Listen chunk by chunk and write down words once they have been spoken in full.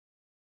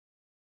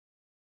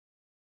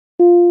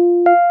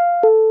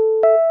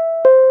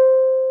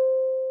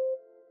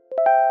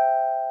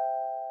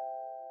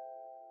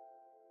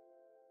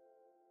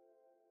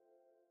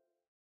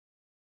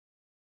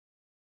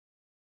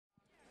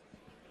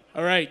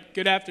All right,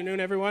 good afternoon,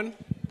 everyone.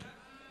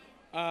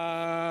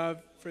 For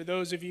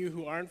those of you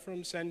who aren't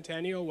from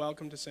Centennial,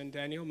 welcome to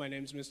Centennial. My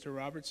name is Mr.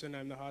 Robertson.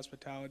 I'm the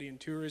hospitality and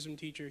tourism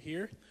teacher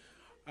here.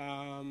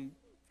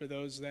 For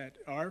those that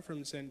are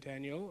from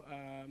Centennial,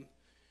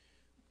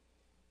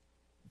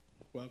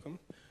 welcome.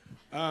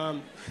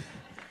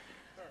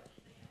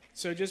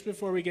 So just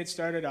before we get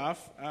started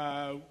off,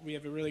 we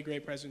have a really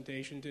great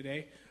presentation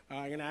today.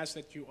 I'm going to ask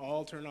that you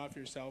all turn off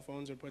your cell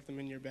phones or put them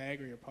in your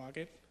bag or your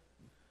pocket,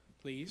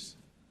 please.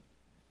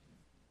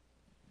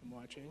 I'm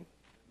watching.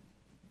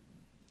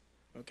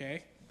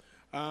 Okay.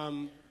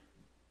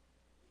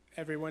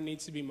 Everyone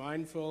needs to be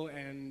mindful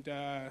and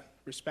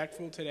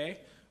respectful today.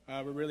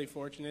 We're really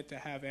fortunate to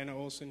have Anna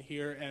Olsen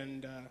here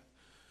and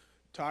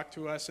talk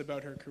to us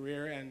about her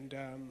career and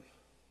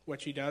what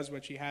she does,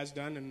 what she has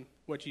done, and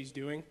what she's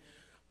doing.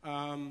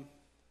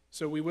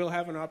 So we will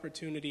have an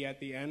opportunity at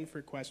the end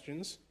for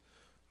questions.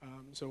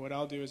 So what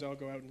I'll do is I'll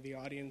go out into the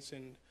audience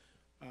and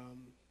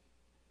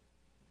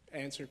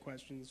answer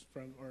questions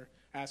from, or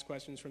ask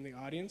questions from the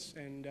audience,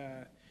 and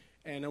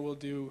Anna will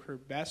do her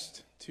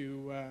best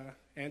to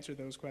answer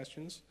those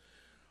questions.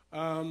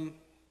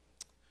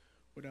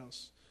 What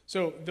else?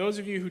 So those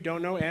of you who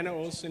don't know, Anna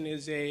Olsen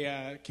is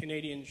a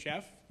Canadian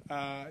chef.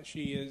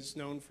 She is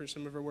known for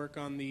some of her work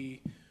on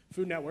the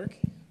Food Network,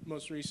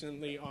 most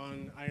recently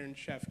on Iron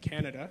Chef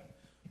Canada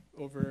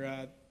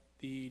over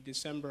the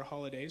December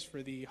holidays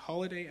for the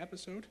holiday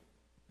episode.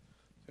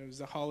 So it was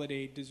the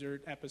holiday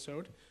dessert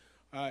episode.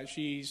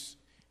 She's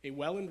a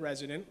Welland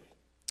resident.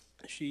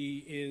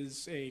 She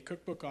is a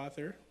cookbook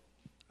author,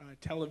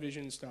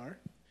 television star,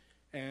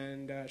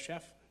 and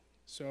chef.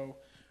 So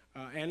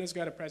Anna's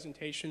got a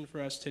presentation for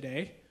us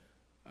today.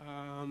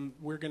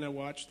 We're going to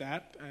watch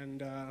that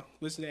and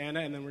listen to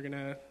Anna, and then we're going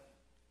to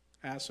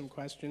ask some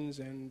questions,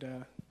 and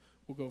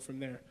we'll go from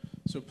there.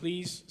 So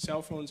please,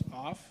 cell phones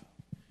off,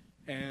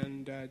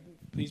 and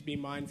please be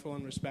mindful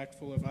and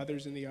respectful of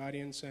others in the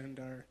audience and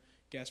our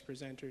guest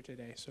presenter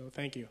today. So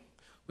thank you.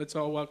 Let's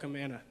all welcome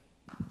Anna.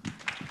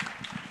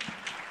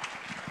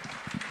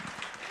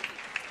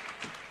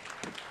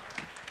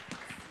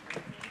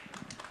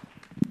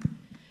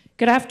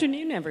 Good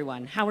afternoon,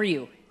 everyone. How are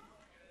you?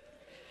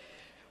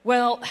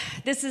 Well,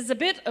 this is a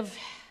bit of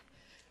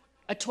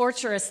a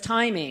torturous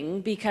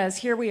timing because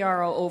here we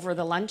are over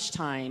the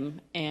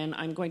lunchtime, and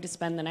I'm going to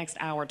spend the next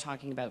hour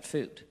talking about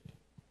food.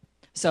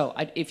 So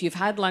if you've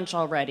had lunch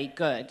already,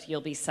 good,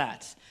 you'll be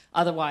set.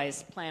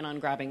 Otherwise, plan on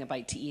grabbing a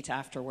bite to eat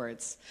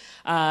afterwards.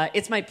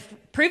 It's my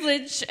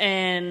privilege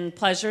and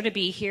pleasure to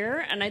be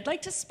here, and I'd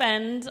like to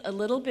spend a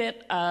little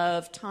bit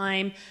of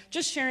time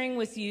just sharing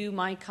with you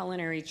my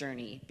culinary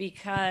journey,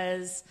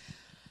 because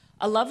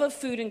a love of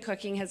food and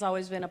cooking has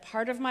always been a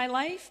part of my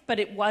life, but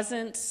it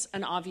wasn't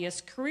an obvious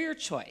career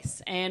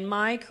choice. And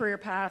my career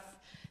path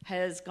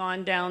has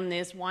gone down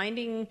this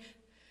winding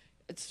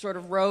sort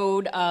of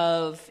road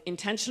of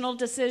intentional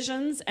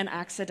decisions and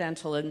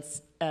accidental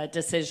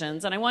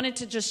decisions, and I wanted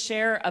to just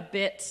share a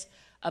bit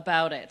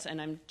about it.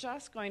 And I'm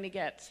just going to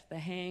get the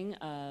hang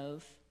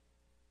of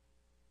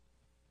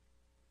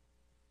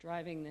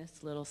driving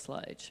this little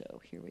slideshow.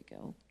 Here we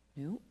go.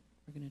 No,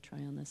 we're going to try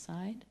on this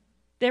side.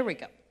 There we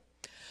go.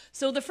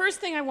 So the first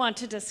thing I want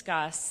to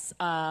discuss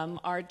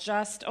are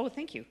just,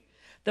 thank you,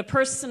 the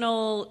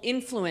personal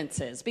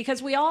influences,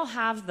 because we all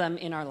have them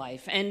in our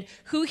life. And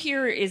who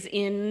here is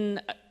in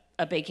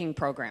a baking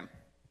program?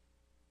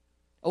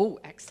 Oh,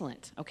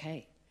 excellent.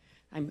 Okay.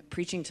 I'm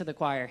preaching to the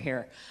choir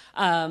here.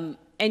 And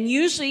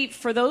usually,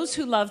 for those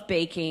who love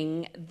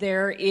baking,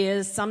 there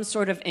is some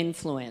sort of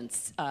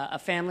influence. A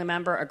family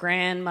member, a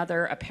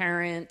grandmother, a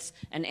parent,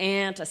 an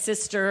aunt, a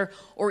sister,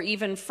 or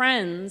even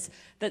friends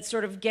that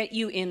sort of get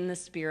you in the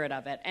spirit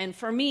of it. And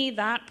for me,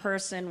 that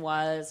person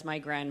was my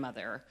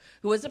grandmother,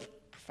 who was a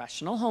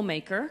professional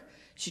homemaker.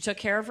 She took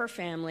care of her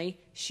family.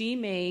 She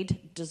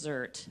made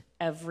dessert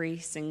every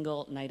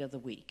single night of the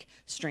week.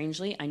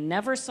 Strangely, I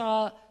never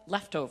saw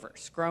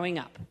leftovers growing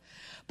up.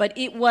 But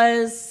it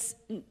was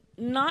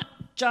not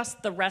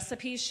just the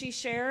recipes she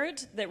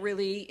shared that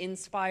really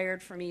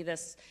inspired for me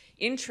this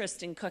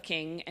interest in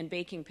cooking and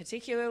baking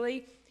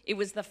particularly. It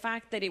was the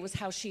fact that it was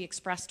how she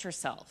expressed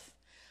herself.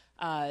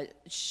 I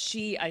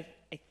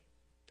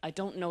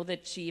don't know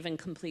that she even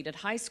completed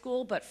high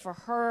school, but for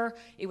her,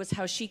 it was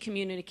how she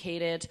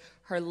communicated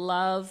her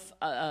love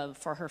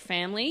for her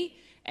family,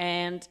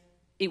 and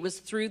it was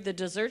through the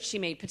desserts she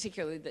made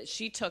particularly that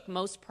she took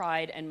most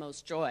pride and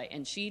most joy,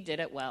 and she did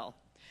it well.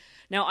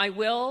 Now, I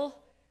will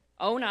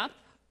own up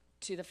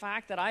to the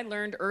fact that I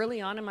learned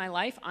early on in my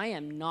life I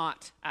am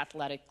not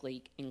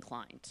athletically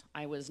inclined.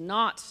 I was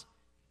not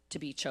to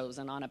be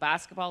chosen on a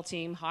basketball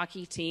team,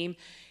 hockey team.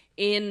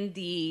 In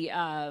the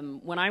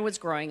when I was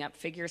growing up,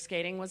 figure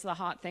skating was the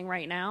hot thing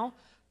right now.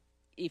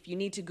 If you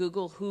need to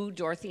Google who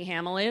Dorothy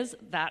Hamill is,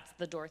 that's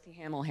the Dorothy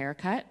Hamill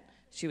haircut.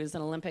 She was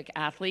an Olympic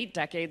athlete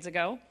decades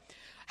ago.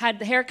 Had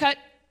the haircut,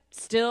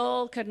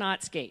 still could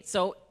not skate.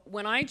 So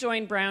when I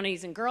joined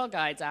Brownies and Girl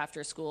Guides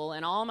after school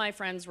and all my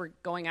friends were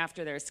going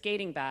after their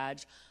skating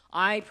badge,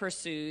 I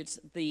pursued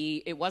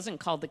it wasn't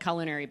called the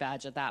culinary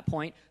badge at that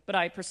point, but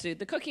I pursued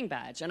the cooking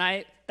badge.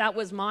 And that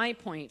was my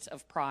point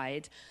of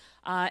pride.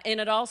 And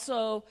it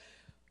also,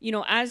 you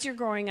know, as you're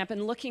growing up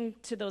and looking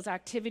to those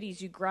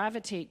activities you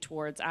gravitate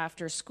towards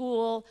after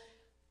school,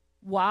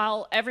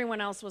 while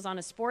everyone else was on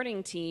a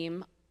sporting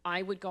team,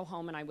 I would go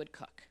home and I would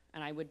cook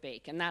and I would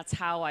bake. And that's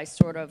how I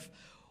sort of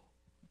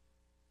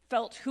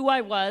felt who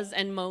I was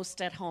and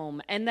most at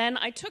home. And then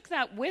I took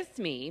that with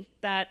me,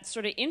 that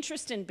sort of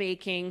interest in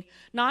baking,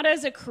 not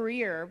as a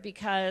career,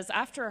 because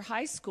after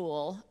high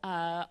school,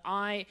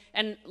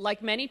 and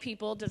like many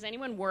people, does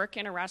anyone work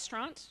in a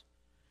restaurant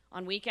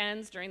on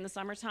weekends during the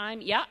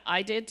summertime? Yeah,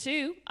 I did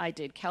too. I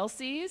did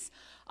Kelsey's.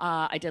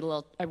 I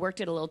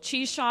worked at a little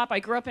cheese shop. I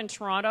grew up in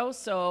Toronto,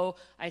 so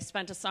I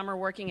spent a summer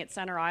working at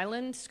Center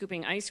Island,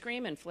 scooping ice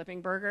cream and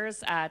flipping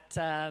burgers at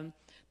the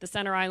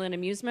Center Island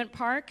amusement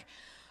park.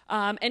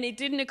 And it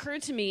didn't occur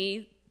to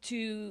me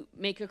to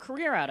make a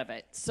career out of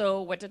it.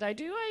 So what did I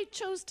do? I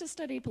chose to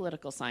study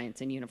political science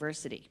in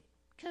university,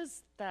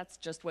 because that's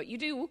just what you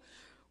do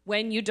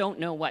when you don't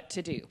know what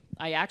to do.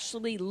 I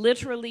actually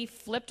literally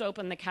flipped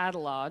open the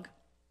catalog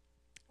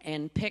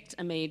and picked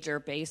a major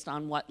based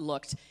on what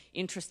looked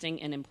interesting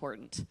and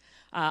important.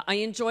 I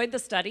enjoyed the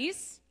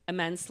studies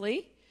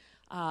immensely.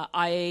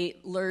 I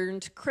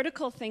learned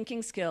critical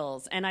thinking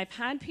skills, and I've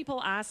had people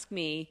ask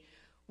me,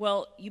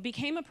 well, you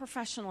became a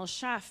professional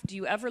chef. Do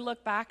you ever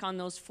look back on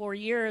those 4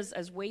 years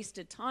as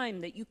wasted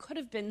time that you could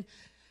have been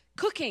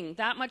cooking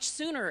that much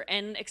sooner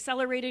and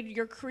accelerated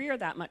your career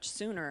that much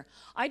sooner?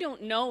 I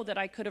don't know that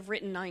I could have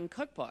written 9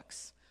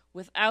 cookbooks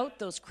without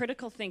those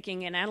critical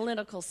thinking and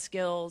analytical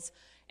skills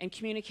and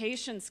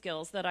communication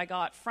skills that I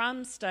got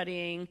from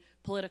studying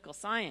political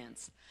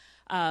science.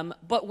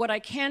 But what I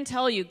can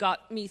tell you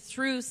got me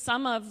through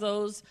some of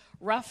those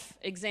rough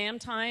exam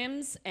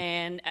times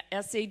and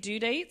essay due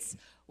dates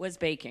was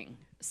baking.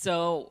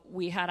 So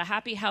we had a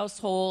happy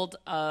household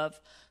of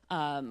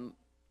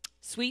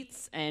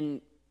sweets,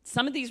 and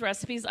some of these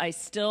recipes I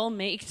still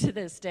make to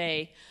this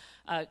day.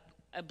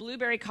 A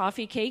blueberry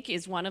coffee cake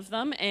is one of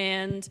them,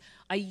 and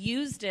I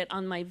used it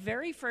on my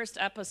very first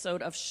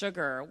episode of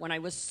Sugar when I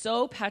was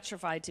so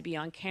petrified to be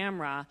on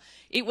camera.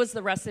 It was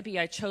the recipe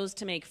I chose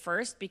to make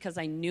first because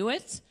I knew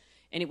it,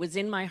 and it was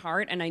in my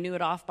heart, and I knew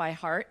it off by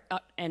heart,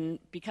 and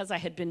because I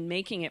had been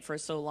making it for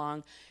so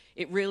long,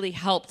 it really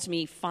helped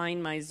me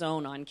find my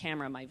zone on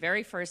camera my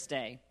very first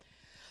day.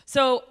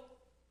 So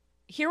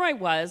here I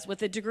was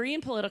with a degree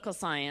in political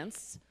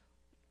science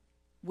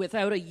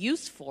without a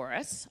use for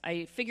it.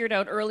 I figured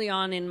out early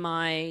on in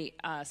my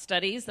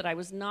studies that I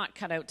was not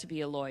cut out to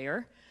be a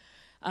lawyer,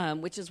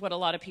 which is what a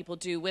lot of people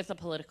do with a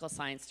political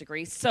science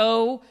degree.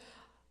 So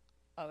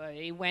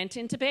I went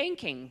into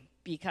banking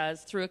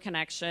because through a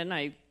connection,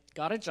 I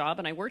got a job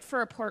and I worked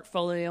for a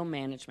portfolio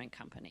management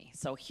company.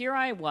 So here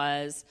I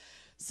was,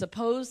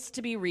 supposed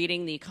to be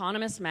reading The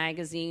Economist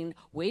magazine,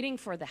 waiting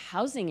for the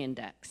housing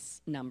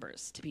index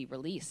numbers to be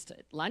released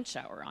at lunch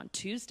hour on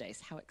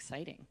Tuesdays. How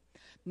exciting.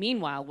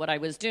 Meanwhile, what I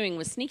was doing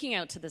was sneaking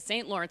out to the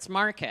St. Lawrence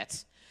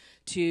market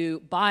to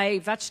buy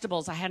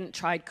vegetables I hadn't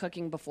tried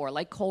cooking before,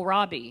 like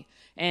kohlrabi.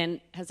 And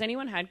has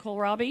anyone had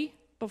kohlrabi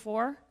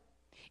before?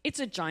 It's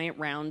a giant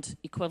round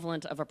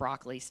equivalent of a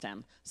broccoli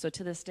stem. So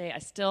to this day, I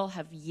still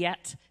have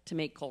yet to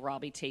make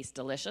kohlrabi taste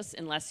delicious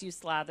unless you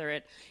slather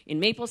it in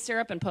maple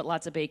syrup and put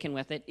lots of bacon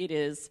with it. It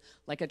is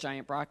like a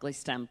giant broccoli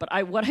stem. But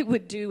what I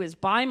would do is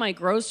buy my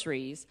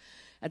groceries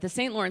at the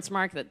St. Lawrence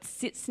market,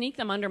 sneak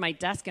them under my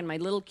desk in my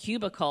little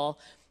cubicle,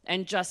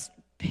 and just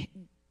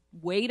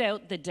wait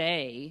out the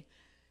day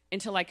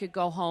until I could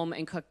go home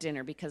and cook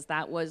dinner, because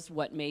that was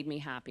what made me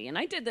happy. And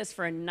I did this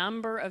for a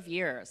number of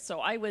years. So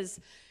I was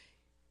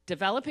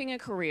developing a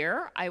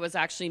career, I was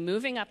actually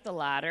moving up the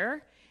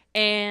ladder,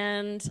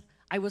 and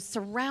I was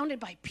surrounded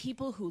by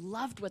people who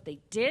loved what they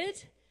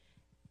did,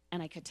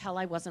 and I could tell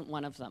I wasn't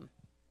one of them.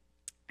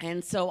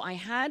 And so I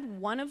had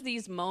one of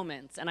these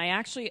moments, and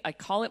I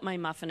call it my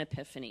muffin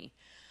epiphany,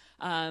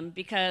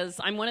 because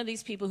I'm one of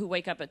these people who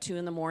wake up at 2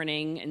 a.m.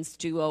 and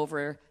stew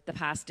over the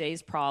past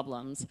day's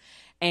problems.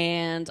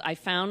 And I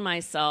found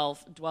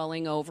myself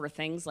dwelling over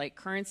things like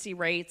currency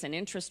rates and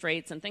interest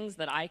rates and things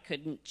that I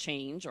couldn't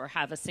change or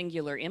have a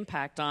singular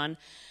impact on.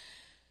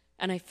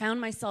 And I found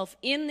myself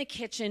in the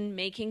kitchen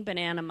making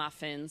banana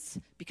muffins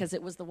because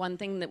it was the one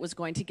thing that was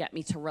going to get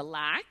me to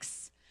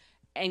relax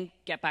and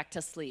get back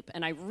to sleep.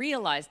 And I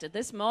realized at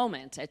this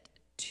moment, at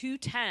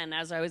 2:10,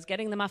 as I was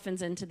getting the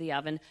muffins into the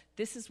oven,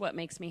 this is what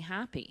makes me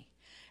happy.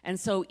 And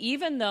so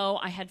even though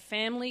I had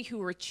family who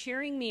were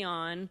cheering me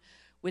on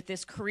with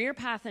this career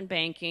path in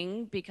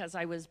banking because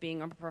I was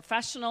being a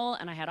professional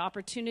and I had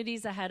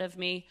opportunities ahead of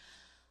me,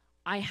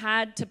 I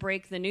had to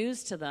break the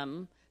news to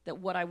them that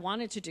what I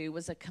wanted to do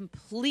was a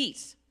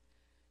complete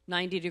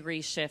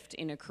 90-degree shift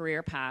in a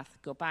career path,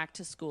 go back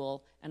to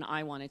school, and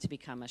I wanted to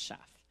become a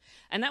chef.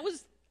 And that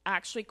was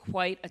actually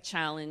quite a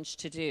challenge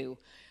to do.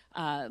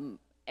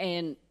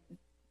 And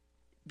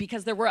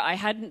because there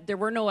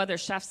were no other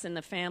chefs in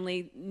the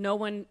family, no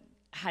one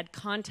had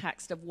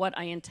context of what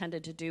I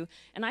intended to do,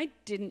 and I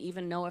didn't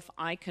even know if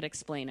I could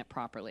explain it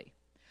properly.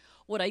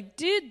 What I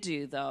did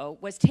do, though,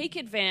 was take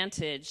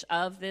advantage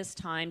of this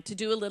time to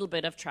do a little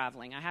bit of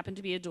traveling. I happen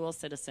to be a dual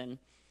citizen.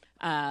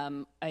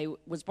 I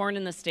was born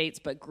in the States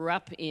but grew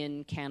up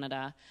in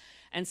Canada.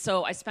 And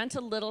so I spent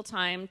a little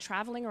time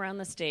traveling around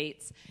the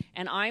States,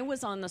 and I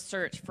was on the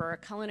search for a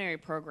culinary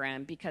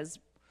program because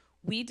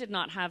we did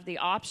not have the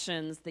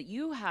options that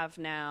you have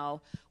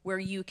now where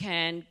you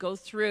can go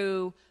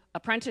through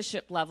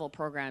apprenticeship level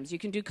programs. You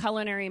can do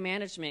culinary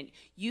management.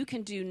 You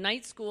can do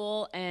night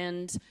school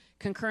and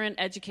concurrent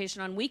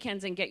education on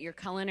weekends and get your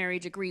culinary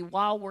degree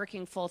while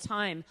working full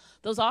time.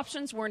 Those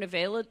options weren't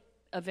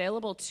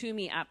available to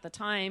me at the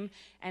time,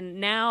 and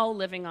now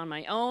living on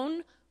my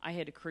own, I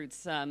had accrued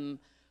some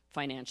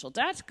financial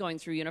debt going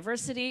through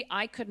university.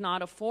 I could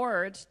not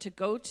afford to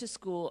go to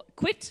school,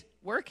 quit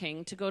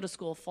working to go to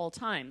school full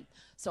time.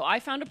 So I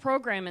found a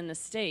program in the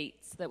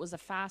States that was a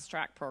fast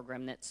track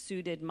program that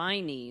suited my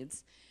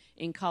needs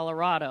in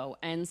Colorado.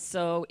 And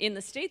so in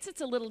the States,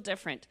 it's a little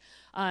different.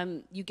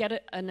 You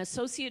get an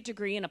associate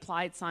degree in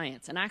applied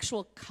science, an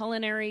actual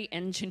culinary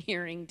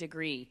engineering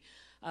degree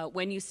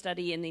when you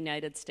study in the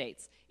United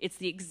States. It's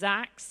the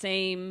exact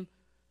same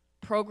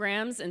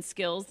programs and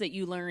skills that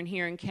you learn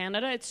here in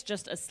Canada. It's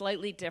just a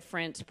slightly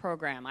different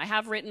program. I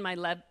have written my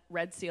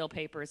Red Seal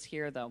papers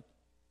here, though.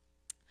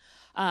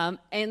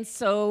 And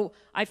so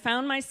I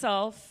found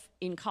myself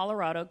in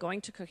Colorado going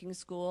to cooking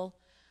school.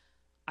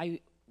 I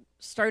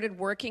started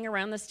working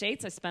around the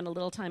States. I spent a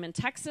little time in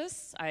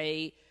Texas.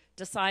 I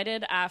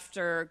decided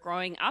after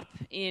growing up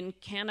in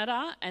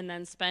Canada and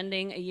then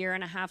spending a year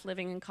and a half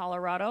living in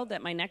Colorado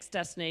that my next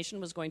destination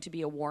was going to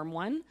be a warm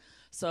one.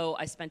 So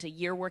I spent a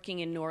year working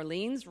in New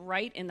Orleans,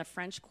 right in the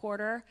French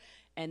Quarter,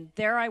 and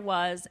there I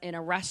was in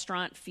a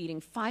restaurant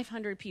feeding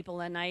 500 people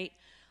a night.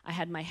 I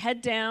had my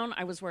head down.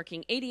 I was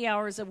working 80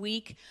 hours a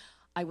week.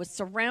 I was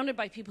surrounded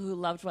by people who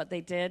loved what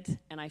they did,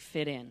 and I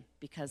fit in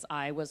because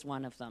I was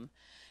one of them.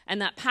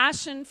 And that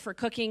passion for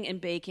cooking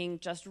and baking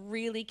just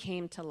really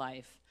came to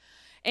life.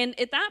 And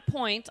at that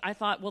point, I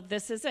thought, well,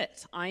 this is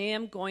it. I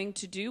am going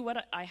to do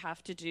what I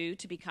have to do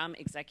to become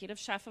executive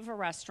chef of a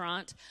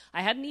restaurant.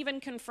 I hadn't even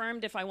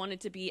confirmed if I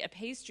wanted to be a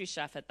pastry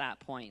chef at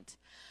that point.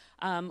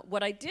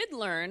 What I did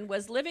learn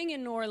was living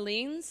in New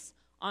Orleans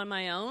on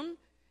my own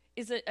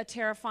is a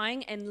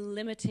terrifying and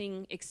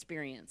limiting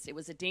experience. It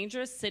was a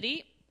dangerous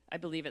city. I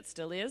believe it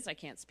still is. I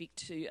can't speak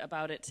to you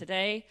about it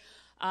today.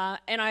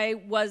 And I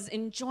was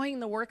enjoying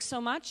the work so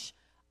much,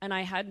 and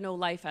I had no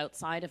life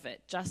outside of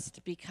it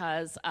just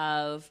because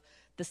of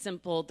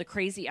the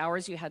crazy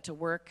hours you had to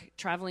work.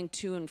 Traveling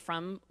to and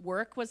from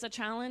work was a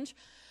challenge.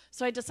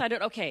 So I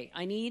decided, okay,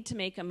 I need to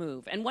make a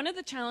move. And one of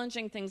the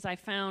challenging things I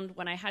found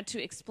when I had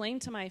to explain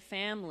to my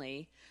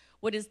family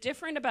what is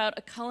different about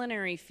a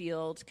culinary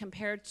field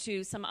compared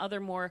to some other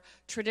more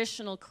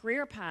traditional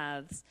career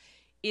paths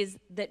is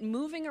that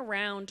moving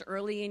around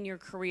early in your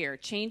career,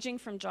 changing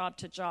from job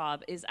to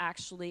job, is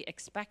actually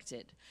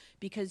expected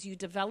because you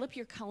develop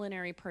your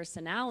culinary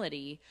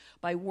personality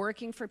by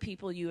working for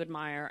people you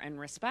admire and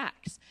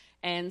respect.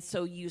 And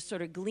so you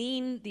sort of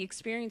glean the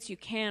experience you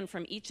can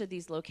from each of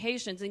these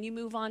locations and you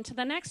move on to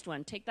the next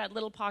one. Take that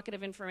little pocket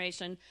of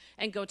information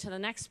and go to the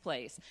next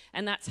place.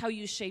 And that's how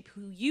you shape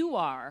who you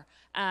are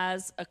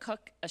as a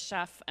cook, a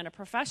chef, and a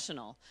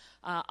professional,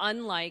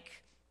 unlike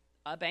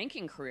a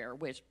banking career,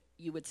 which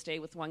you would stay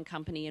with one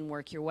company and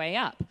work your way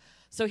up.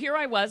 So here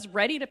I was,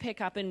 ready to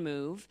pick up and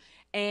move,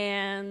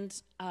 and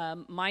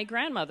my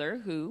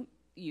grandmother, who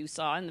you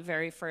saw in the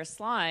very first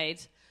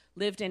slide,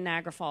 lived in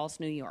Niagara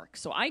Falls, New York.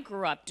 So I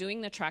grew up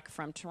doing the trek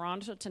from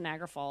Toronto to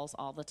Niagara Falls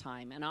all the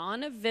time. And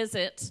on a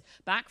visit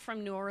back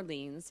from New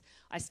Orleans,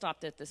 I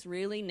stopped at this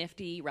really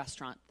nifty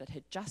restaurant that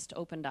had just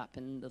opened up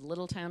in the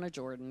little town of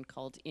Jordan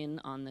called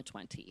Inn on the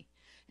 20.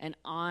 And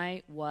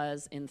I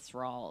was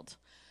enthralled.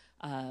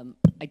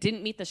 I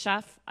didn't meet the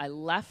chef. I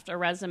left a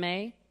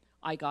resume.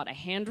 I got a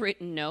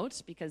handwritten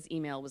note because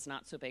email was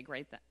not so big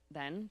right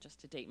then,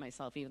 just to date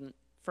myself even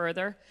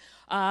further.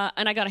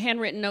 And I got a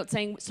handwritten note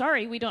saying,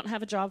 sorry, we don't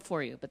have a job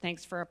for you, but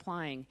thanks for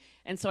applying.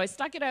 And so I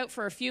stuck it out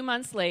for a few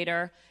months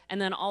later, and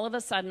then all of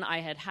a sudden I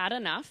had had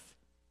enough,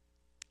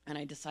 and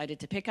I decided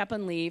to pick up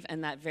and leave.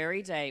 And that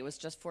very day, it was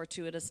just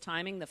fortuitous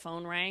timing, the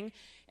phone rang,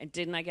 and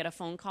didn't I get a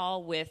phone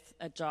call with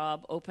a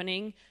job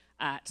opening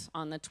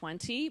on the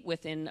 20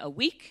 within a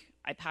week?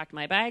 I packed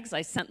my bags.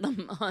 I sent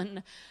them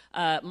on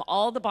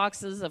all the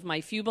boxes of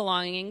my few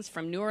belongings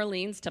from New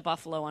Orleans to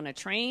Buffalo on a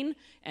train,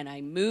 and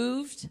I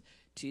moved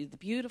to the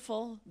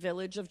beautiful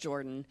village of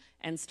Jordan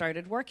and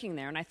started working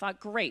there. And I thought,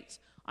 great,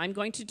 I'm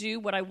going to do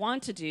what I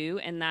want to do,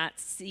 and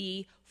that's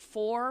see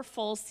 4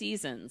 full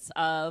seasons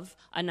of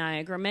a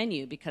Niagara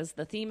menu, because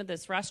the theme of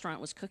this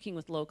restaurant was cooking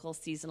with local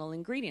seasonal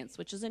ingredients,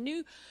 which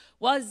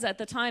was at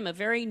the time a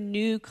very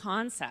new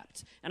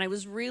concept. And I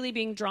was really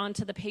being drawn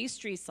to the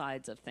pastry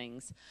sides of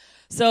things.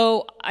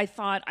 So I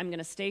thought, I'm going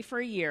to stay for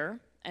a year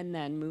and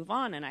then move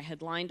on. And I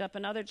had lined up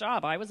another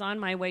job. I was on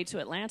my way to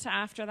Atlanta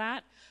after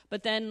that,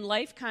 but then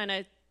life kind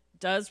of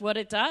does what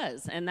it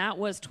does. And that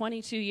was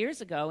 22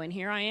 years ago, and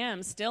here I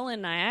am still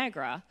in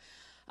Niagara.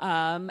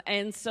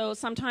 And so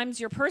sometimes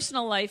your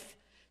personal life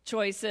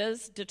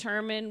choices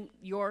determine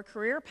your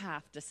career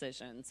path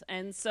decisions.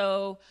 And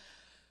so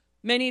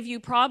many of you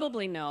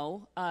probably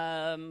know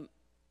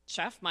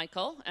Chef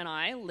Michael and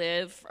I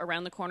live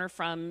around the corner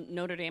from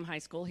Notre Dame High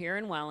School here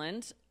in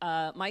Welland.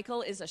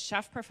 Michael is a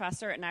chef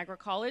professor at Niagara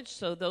College,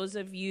 so those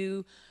of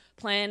you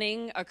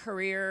planning a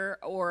career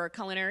or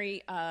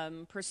culinary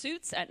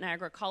pursuits at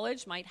Niagara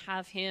College might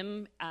have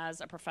him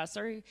as a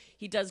professor.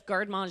 He does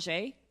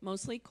garde-manger,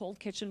 mostly cold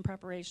kitchen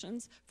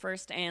preparations,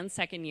 first and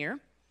second year.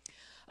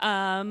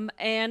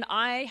 And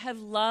I have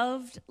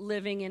loved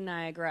living in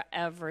Niagara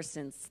ever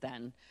since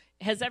then.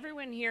 Has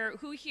everyone here,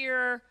 who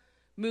here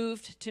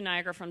moved to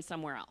Niagara from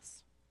somewhere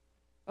else?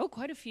 Oh,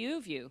 quite a few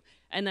of you.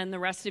 And then the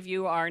rest of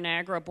you are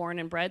Niagara born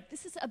and bred.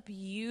 This is a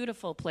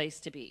beautiful place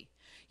to be.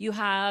 You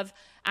have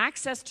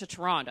access to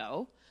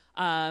Toronto.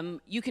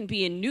 You can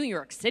be in New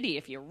York City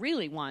if you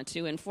really want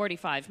to in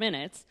 45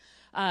 minutes.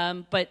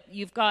 But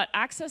you've got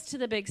access to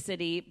the big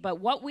city. But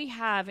what we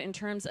have in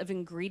terms of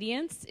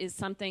ingredients is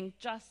something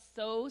just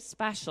so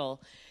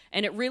special.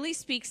 And it really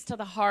speaks to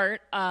the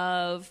heart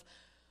of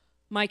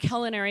my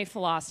culinary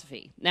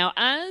philosophy. Now,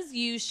 as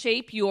you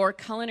shape your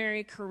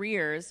culinary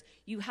careers,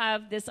 you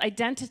have this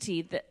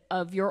identity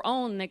of your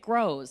own that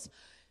grows.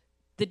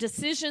 The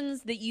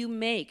decisions that you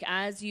make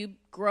as you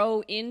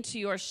grow into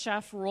your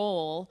chef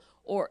role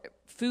or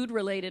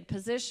food-related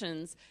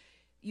positions,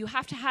 you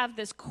have to have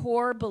this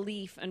core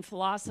belief and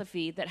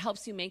philosophy that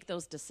helps you make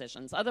those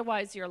decisions.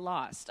 Otherwise, you're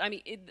lost. I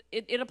mean,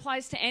 it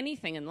applies to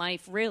anything in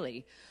life,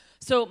 really.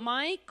 So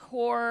my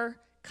core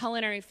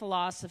culinary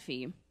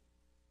philosophy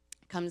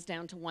comes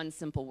down to one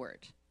simple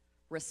word: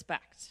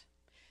 respect.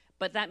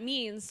 But that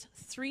means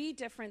three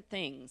different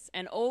things.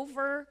 And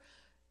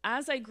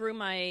as I grew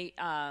my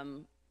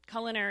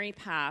culinary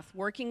path,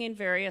 working in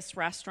various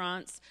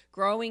restaurants,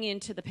 growing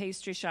into the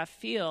pastry chef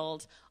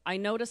field, I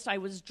noticed I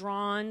was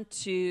drawn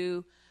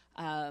to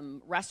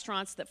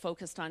restaurants that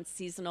focused on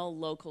seasonal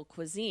local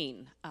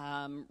cuisine,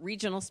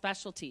 regional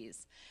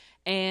specialties.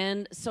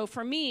 And so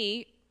for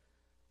me,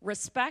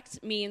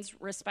 respect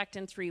means respect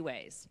in three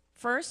ways.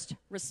 First,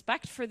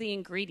 respect for the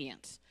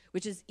ingredient,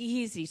 which is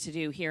easy to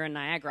do here in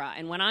Niagara.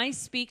 And when I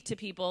speak to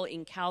people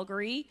in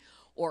Calgary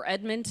or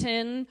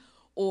Edmonton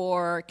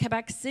or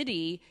Quebec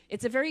City,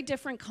 it's a very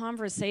different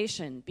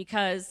conversation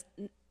because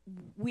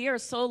we are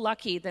so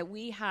lucky that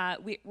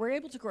we're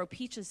able to grow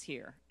peaches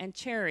here and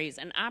cherries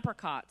and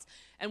apricots,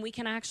 and we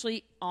can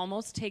actually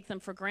almost take them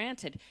for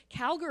granted.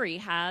 Calgary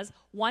has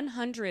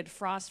 100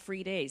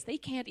 frost-free days. They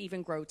can't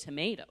even grow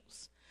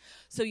tomatoes.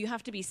 So you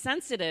have to be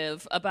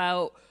sensitive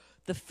about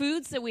the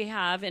foods that we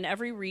have in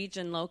every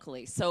region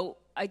locally. So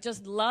I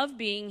just love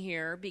being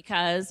here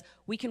because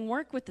we can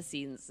work with the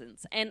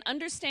seasons. And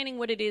understanding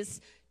what it is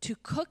to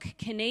cook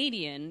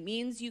Canadian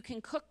means you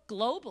can cook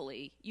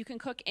globally. You can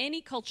cook any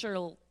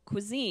cultural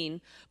cuisine,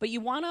 but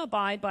you want to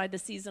abide by the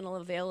seasonal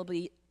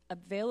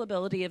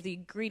availability of the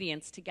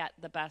ingredients to get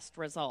the best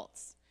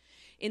results.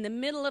 In the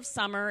middle of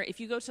summer, if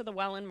you go to the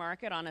Welland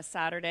Market on a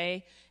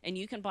Saturday and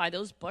you can buy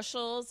those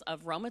bushels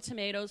of Roma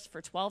tomatoes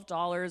for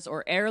 $12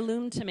 or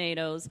heirloom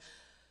tomatoes,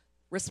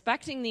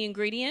 respecting the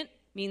ingredient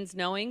means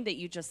knowing that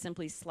you just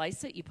simply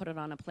slice it, you put it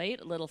on a plate,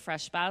 a little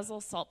fresh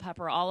basil, salt,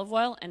 pepper, olive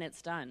oil, and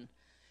it's done.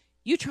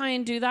 You try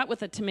and do that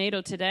with a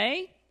tomato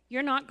today,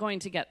 you're not going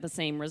to get the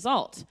same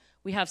result.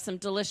 We have some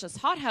delicious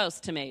hothouse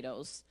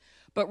tomatoes,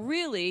 but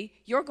really,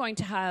 you're going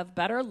to have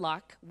better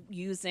luck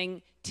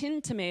using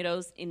tinned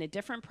tomatoes in a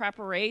different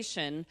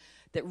preparation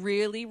that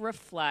really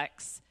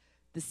reflects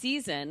the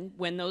season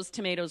when those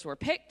tomatoes were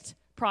picked,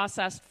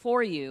 processed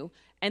for you,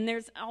 and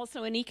there's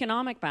also an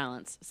economic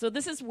balance. So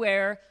this is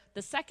where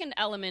the second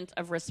element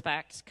of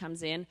respect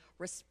comes in,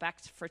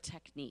 respect for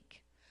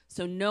technique.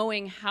 So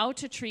knowing how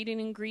to treat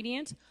an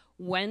ingredient,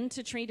 when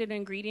to treat an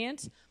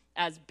ingredient.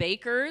 As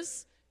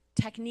bakers,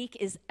 technique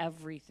is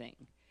everything.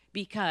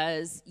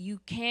 Because you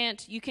can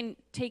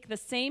take the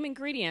same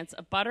ingredients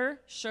of butter,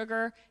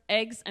 sugar,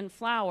 eggs, and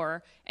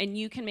flour, and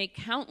you can make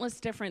countless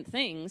different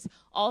things,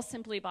 all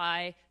simply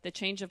by the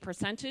change of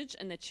percentage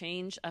and the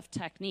change of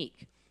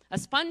technique. A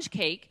sponge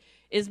cake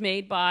is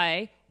made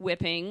by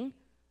whipping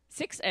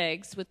 6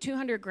 eggs with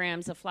 200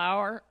 grams of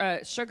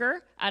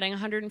sugar, adding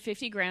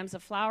 150 grams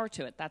of flour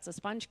to it. That's a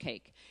sponge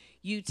cake.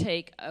 You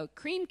take a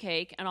cream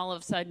cake, and all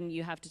of a sudden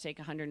you have to take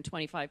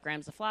 125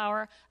 grams of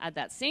flour, add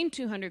that same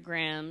 200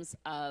 grams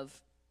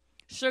of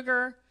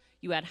sugar,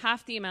 you add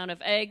half the amount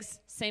of eggs,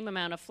 same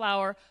amount of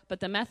flour,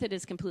 but the method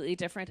is completely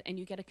different, and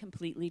you get a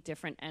completely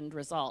different end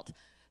result.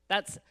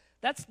 That's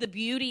the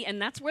beauty, and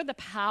that's where the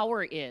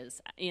power is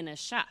in a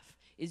chef,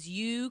 is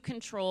you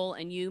control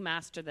and you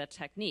master the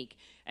technique.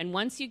 And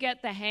once you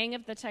get the hang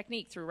of the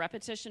technique through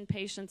repetition,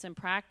 patience, and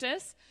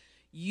practice,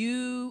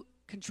 you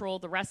control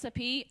the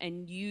recipe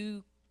and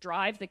you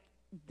drive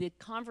the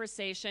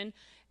conversation,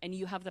 and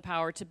you have the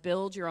power to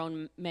build your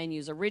own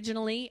menus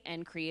originally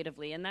and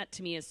creatively, and that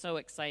to me is so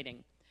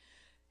exciting.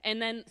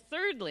 And then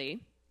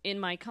thirdly, in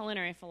my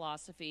culinary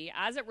philosophy,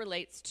 as it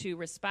relates to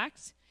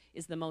respect,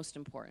 is the most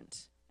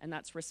important, and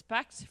that's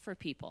respect for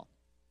people.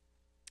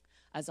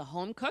 As a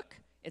home cook,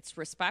 it's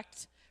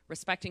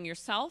respecting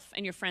yourself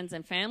and your friends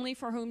and family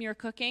for whom you're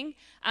cooking.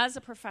 As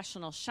a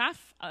professional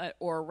chef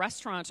or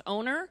restaurant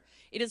owner,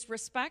 it is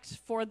respect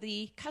for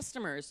the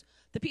customers,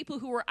 the people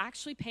who are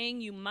actually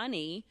paying you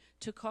money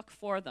to cook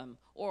for them,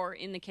 or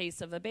in the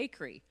case of a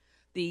bakery,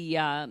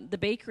 the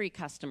bakery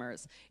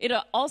customers. It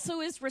also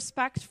is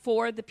respect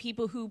for the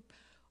people who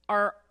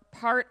are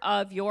part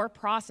of your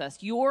process.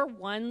 You're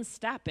one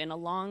step in a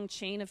long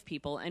chain of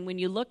people. And when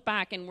you look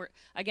back, and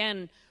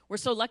we're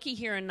so lucky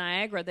here in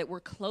Niagara that we're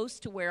close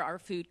to where our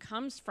food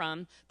comes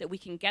from, that we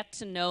can get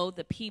to know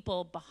the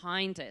people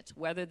behind it,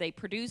 whether they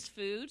produce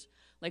food,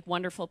 like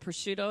wonderful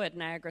prosciutto at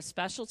Niagara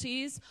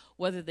Specialties,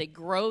 whether they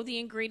grow the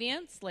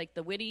ingredients, like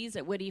the Whitties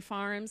at Whitty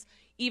Farms,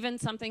 even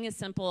something as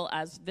simple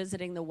as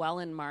visiting the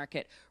Welland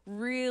Market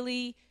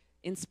really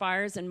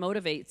inspires and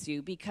motivates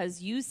you,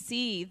 because you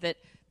see that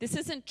this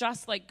isn't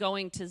just like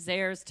going to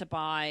Zayre's to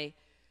buy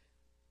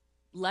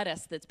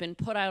lettuce that's been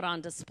put out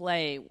on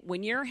display.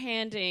 When you're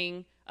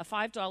handing a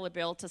 $5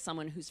 bill to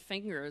someone whose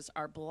fingers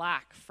are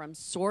black from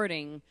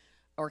sorting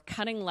or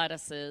cutting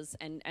lettuces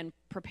and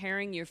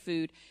preparing your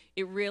food,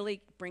 it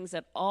really brings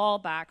it all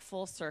back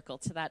full circle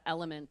to that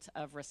element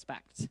of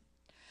respect.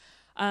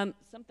 Oh,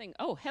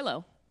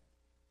 hello.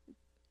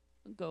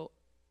 I'll go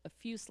a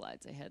few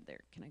slides ahead there.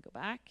 Can I go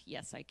back?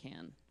 Yes, I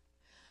can.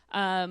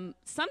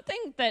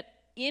 Something that,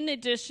 in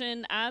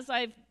addition, as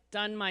I've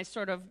done my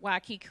sort of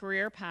wacky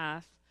career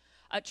path,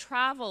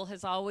 travel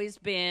has always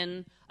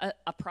been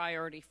a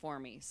priority for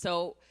me.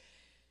 So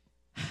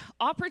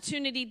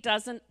opportunity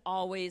doesn't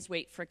always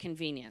wait for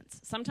convenience.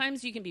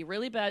 Sometimes you can be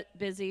really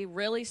busy,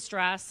 really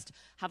stressed,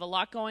 have a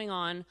lot going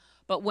on,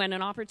 but when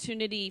an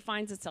opportunity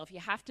finds itself,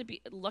 you have to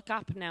look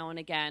up now and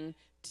again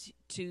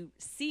to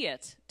see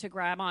it, to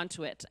grab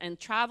onto it. And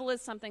travel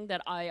is something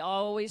that I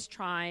always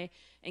try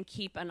and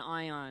keep an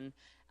eye on.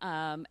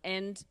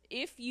 And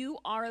if you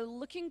are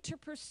looking to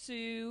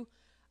pursue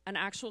an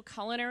actual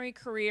culinary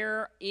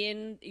career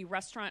in the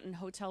restaurant and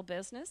hotel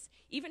business,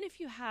 even if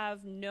you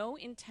have no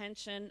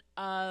intention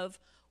of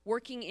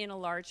working in a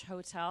large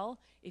hotel,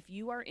 if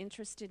you are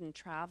interested in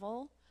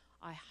travel,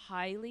 I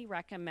highly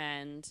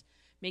recommend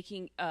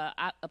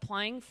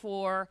applying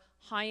for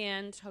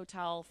high-end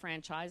hotel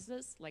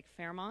franchises like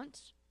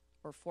Fairmont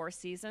or Four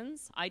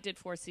Seasons. I did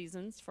Four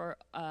Seasons for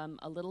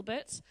a little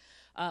bit.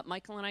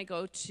 Michael and I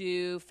go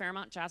to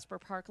Fairmont Jasper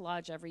Park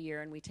Lodge every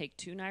year, and we take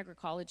 2 Niagara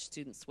College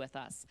students with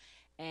us.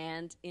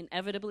 And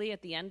inevitably,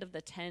 at the end of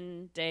the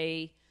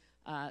 10-day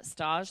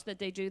stage that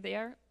they do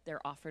there,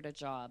 they're offered a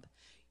job.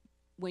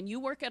 When you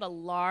work at a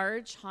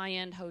large,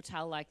 high-end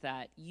hotel like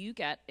that, you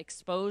get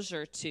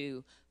exposure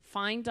to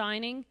fine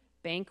dining,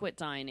 banquet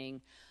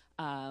dining.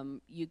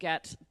 You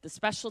get the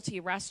specialty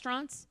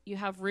restaurants. You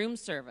have room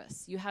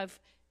service. You have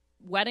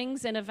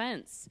weddings and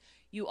events.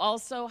 You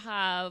also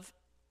have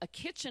a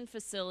kitchen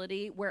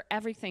facility where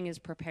everything is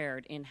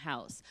prepared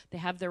in-house. They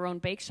have their own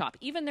bake shop,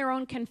 even their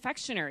own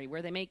confectionery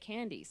where they make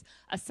candies,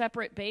 a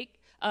separate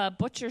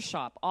butcher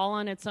shop all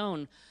on its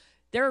own.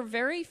 There are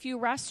very few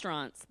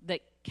restaurants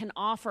that can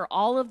offer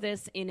all of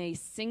this in a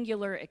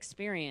singular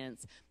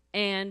experience.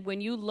 And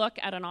when you look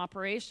at an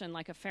operation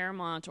like a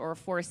Fairmont or a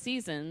Four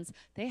Seasons,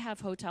 they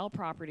have hotel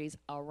properties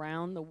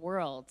around the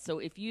world. So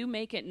if you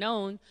make it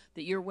known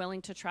that you're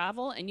willing to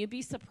travel, and you'd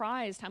be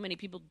surprised how many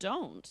people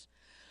don't,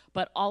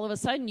 but all of a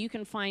sudden you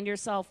can find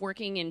yourself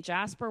working in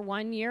Jasper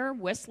one year,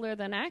 Whistler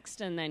the next,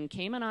 and then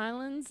Cayman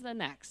Islands the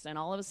next. And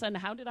all of a sudden,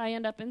 how did I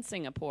end up in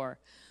Singapore?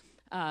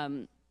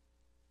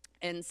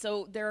 And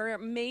so there are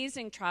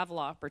amazing travel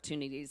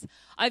opportunities.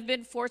 I've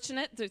been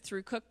fortunate that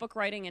through cookbook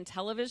writing and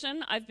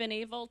television, I've been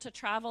able to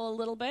travel a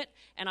little bit,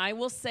 and I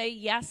will say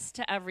yes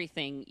to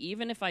everything.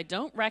 Even if I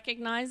don't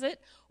recognize it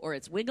or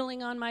it's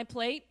wiggling on my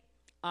plate,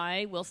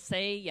 I will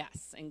say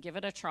yes and give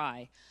it a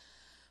try.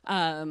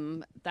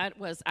 That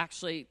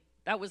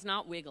was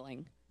not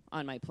wiggling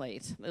on my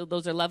plate.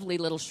 Those are lovely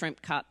little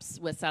shrimp cups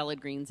with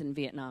salad greens in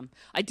Vietnam.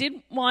 I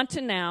did want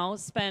to now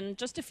spend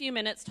just a few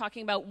minutes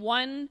talking about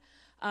one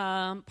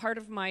part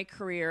of my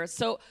career.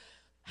 So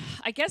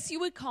I guess you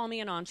would call me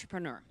an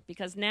entrepreneur,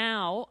 because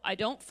now I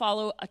don't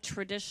follow a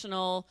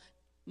traditional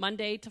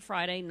Monday to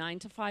Friday, 9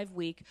 to 5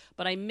 week,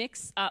 but I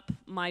mix up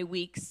my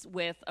weeks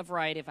with a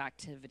variety of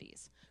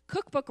activities.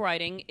 Cookbook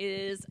writing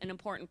is an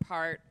important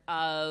part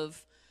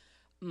of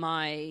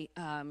my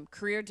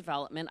career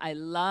development. I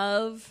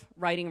love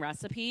writing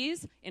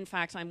recipes. In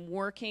fact, I'm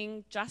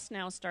working just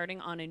now,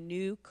 starting on a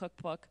new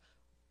cookbook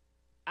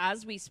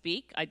as we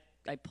speak.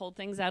 I pulled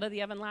things out of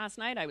the oven last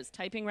night. I was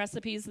typing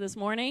recipes this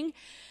morning.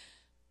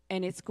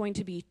 And it's going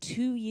to be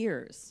 2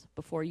 years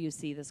before you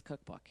see this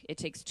cookbook. It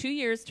takes 2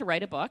 years to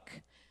write a book.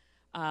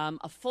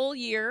 A full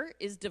year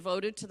is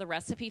devoted to the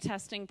recipe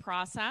testing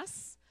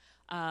process.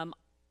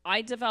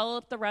 I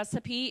develop the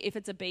recipe. If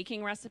it's a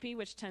baking recipe,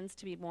 which tends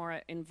to be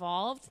more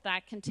involved,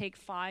 that can take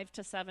 5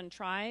 to 7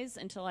 tries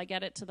until I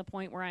get it to the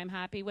point where I'm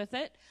happy with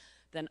it.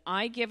 Then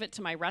I give it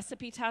to my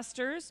recipe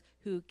testers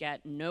who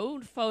get no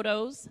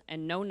photos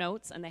and no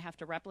notes, and they have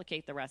to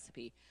replicate the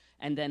recipe.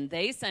 And then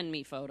they send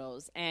me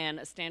photos and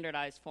a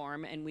standardized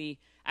form, and we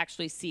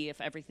actually see if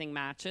everything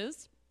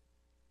matches.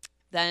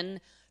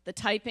 Then the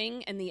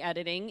typing and the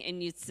editing,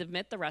 and you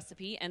submit the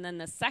recipe. And then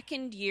the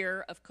second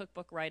year of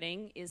cookbook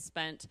writing is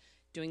spent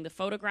doing the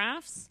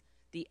photographs,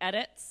 the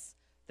edits,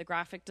 the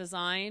graphic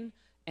design,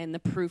 and the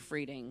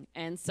proofreading.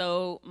 And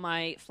so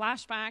my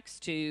flashbacks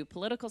to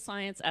political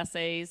science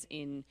essays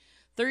in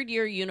third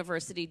year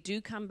university do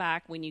come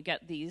back when you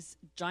get these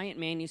giant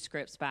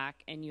manuscripts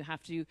back, and you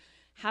have to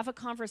have a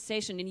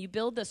conversation, and you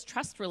build this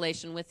trust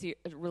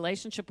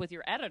relationship with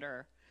your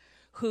editor,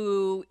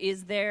 who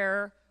is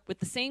there with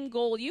the same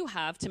goal you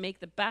have to make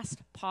the best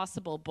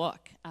possible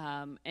book.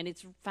 And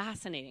it's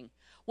fascinating.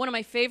 One of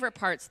my favorite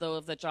parts, though,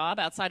 of the job,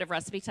 outside of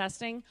recipe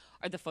testing,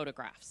 are the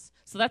photographs.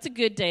 So that's a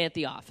good day at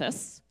the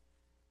office.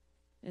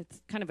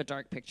 It's kind of a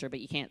dark picture, but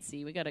you can't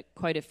see. We got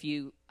quite a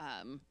few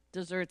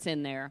desserts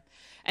in there.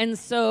 And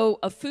so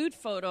a food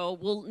photo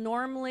will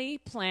normally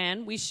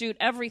plan. We shoot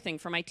everything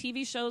for my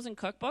TV shows and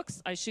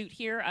cookbooks. I shoot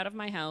here out of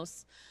my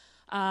house.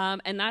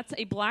 And that's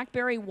a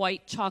blackberry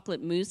white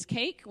chocolate mousse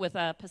cake with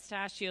a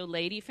pistachio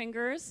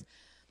ladyfingers.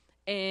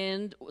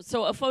 And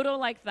so a photo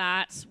like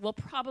that will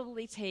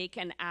probably take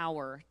an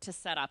hour to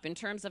set up in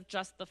terms of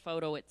just the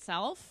photo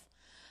itself.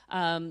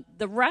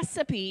 The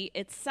recipe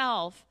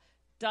itself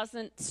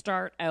doesn't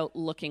start out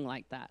looking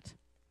like that.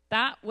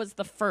 That was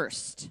the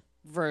first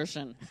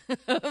version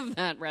of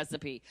that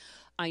recipe.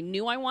 I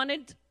knew I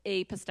wanted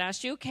a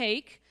pistachio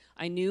cake.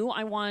 I knew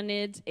I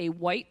wanted a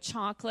white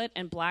chocolate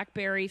and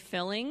blackberry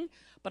filling,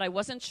 but I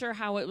wasn't sure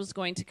how it was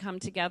going to come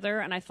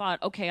together. And I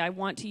thought, okay, I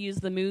want to use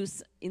the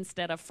mousse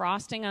instead of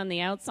frosting on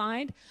the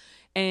outside.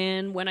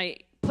 And when I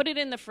put it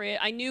in the fridge,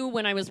 I knew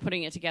when I was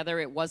putting it together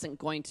it wasn't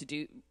going to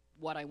do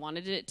what I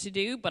wanted it to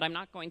do, but I'm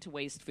not going to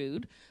waste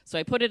food. So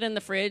I put it in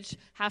the fridge.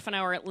 Half an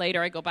hour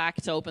later, I go back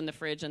to open the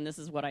fridge, and this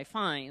is what I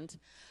find.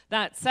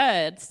 That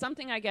said,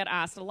 something I get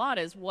asked a lot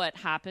is what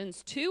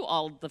happens to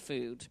all the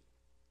food.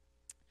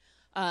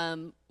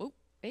 Hey.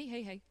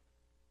 Let's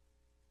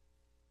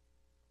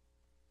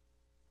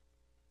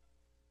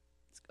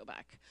go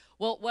back.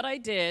 Well, what I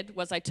did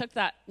was I took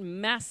that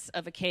mess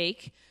of a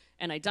cake,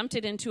 and I dumped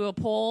it into a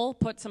bowl,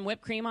 put some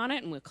whipped cream on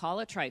it, and we'll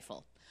call it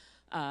trifle.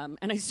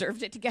 And I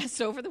served it to guests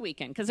over the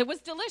weekend because it was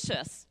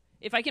delicious.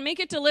 If I can make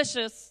it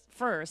delicious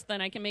first,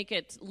 then I can make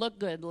it look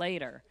good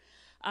later.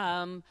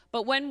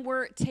 But when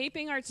we're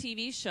taping our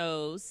TV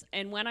shows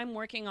and when I'm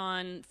working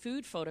on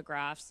food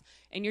photographs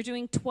and you're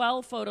doing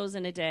 12 photos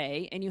in a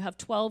day and you have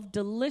 12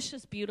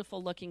 delicious,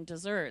 beautiful looking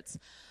desserts,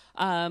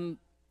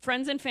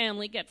 friends and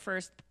family get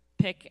first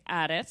pick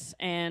at it,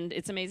 and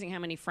it's amazing how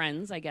many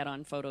friends I get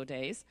on photo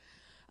days.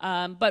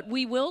 But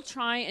we will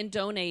try and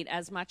donate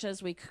as much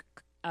as we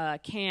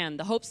can.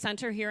 The Hope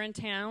Center here in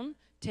town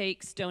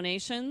takes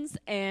donations,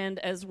 and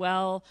as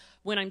well,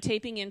 when I'm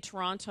taping in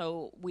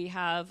Toronto, we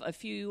have a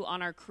few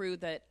on our crew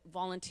that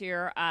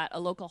volunteer at a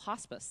local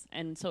hospice,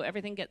 and so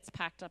everything gets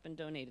packed up and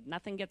donated.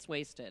 Nothing gets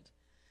wasted.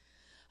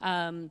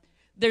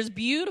 There's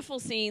beautiful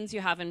scenes you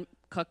have in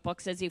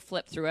cookbooks as you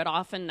flip through it,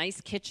 often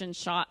nice kitchen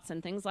shots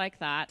and things like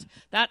that.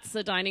 That's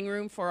the dining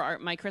room for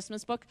my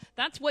Christmas book.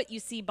 That's what you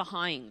see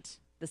behind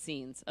the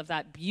scenes of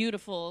that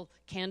beautiful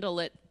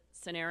candlelit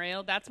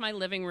scenario. That's my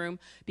living room,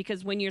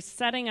 because when you're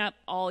setting up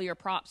all your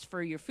props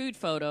for your food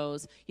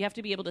photos, you have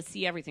to be able to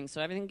see everything, so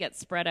everything gets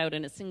spread out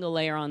in a single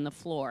layer on the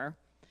floor.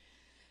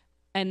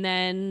 And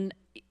then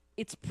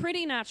it's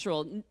pretty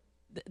natural.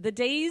 The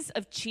days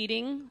of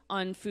cheating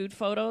on food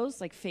photos,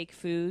 like fake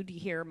food, you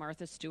hear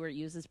Martha Stewart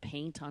uses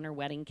paint on her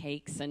wedding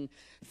cakes, and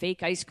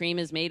fake ice cream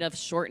is made of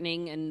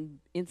shortening and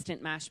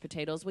instant mashed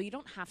potatoes. Well, you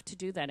don't have to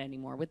do that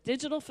anymore. With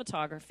digital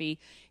photography,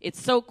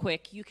 it's so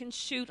quick. You can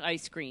shoot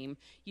ice cream.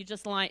 You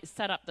just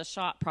set up the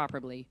shot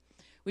properly.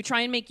 We try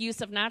and make use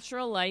of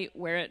natural light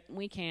where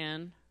we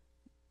can.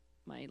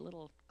 My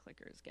little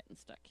clicker is getting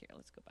stuck here.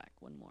 Let's go back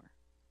one more.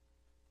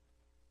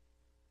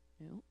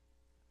 No.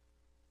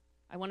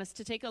 I want us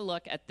to take a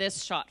look at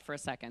this shot for a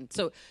second.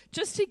 So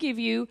just to give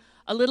you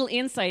a little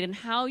insight in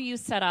how you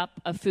set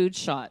up a food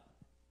shot.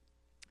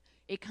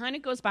 It kind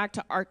of goes back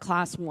to Art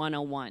Class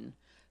 101.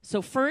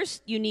 So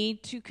first, you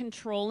need to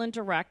control and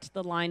direct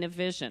the line of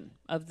vision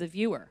of the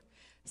viewer.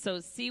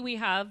 So see, we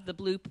have the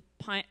blue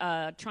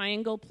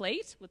triangle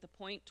plate with the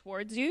point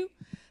towards you.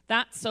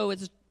 So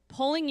it's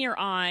pulling your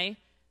eye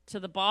to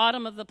the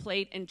bottom of the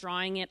plate and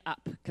drawing it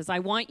up, because I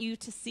want you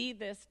to see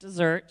this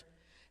dessert.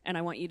 And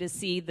I want you to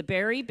see the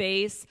berry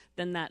base,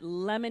 then that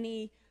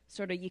lemony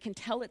sort of, you can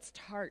tell it's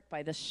tart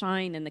by the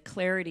shine and the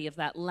clarity of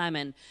that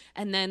lemon,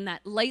 and then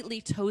that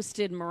lightly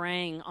toasted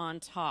meringue on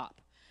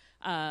top.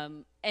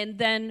 And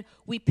then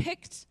we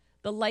picked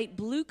the light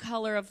blue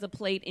color of the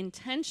plate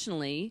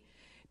intentionally,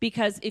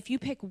 because if you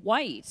pick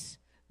white,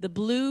 the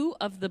blue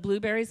of the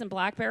blueberries and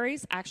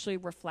blackberries actually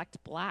reflect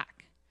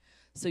black.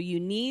 So you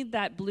need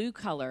that blue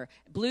color.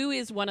 Blue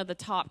is one of the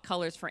top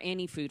colors for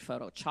any food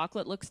photo.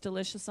 Chocolate looks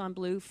delicious on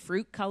blue.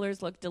 Fruit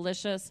colors look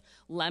delicious.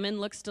 Lemon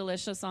looks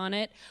delicious on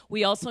it.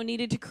 We also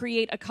needed to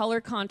create a color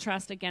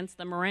contrast against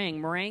the meringue.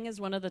 Meringue is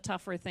one of the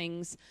tougher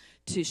things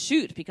to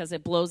shoot because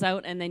it blows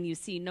out and then you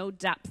see no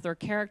depth or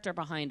character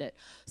behind it.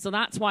 So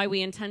that's why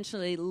we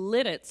intentionally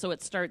lit it so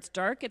it starts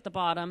dark at the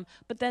bottom,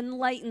 but then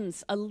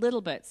lightens a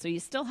little bit. So you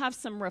still have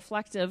some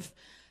reflective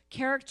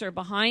character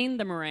behind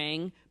the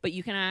meringue, but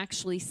you can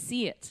actually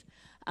see it.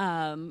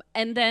 And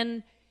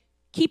then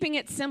keeping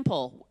it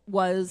simple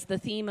was the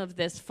theme of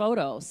this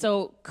photo.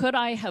 So could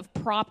I have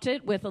propped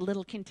it with a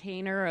little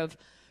container of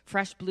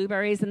fresh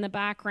blueberries in the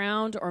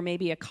background, or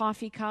maybe a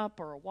coffee cup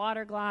or a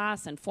water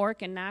glass and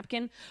fork and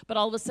napkin? But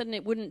all of a sudden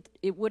it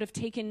would have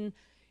taken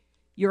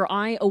your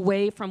eye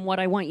away from what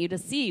I want you to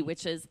see,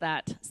 which is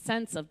that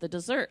sense of the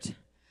dessert.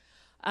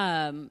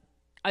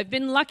 I've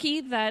been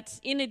lucky that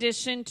in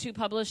addition to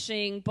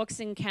publishing books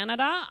in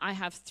Canada, I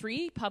have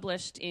 3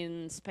 published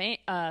in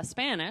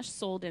Spanish,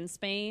 sold in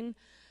Spain,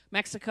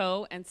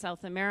 Mexico, and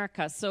South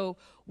America. So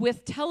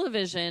with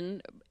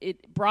television,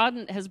 it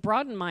has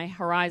broadened my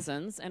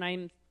horizons, and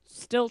I'm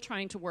still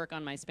trying to work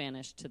on my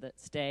Spanish to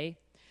this day.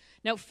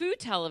 Now, food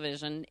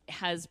television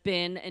has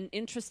been an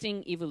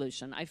interesting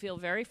evolution. I feel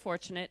very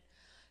fortunate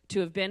to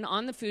have been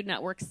on the Food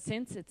Network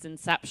since its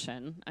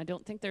inception. I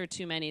don't think there are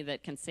too many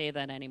that can say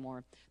that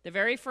anymore. The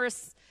very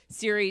first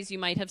series you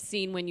might have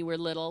seen when you were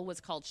little was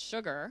called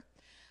Sugar,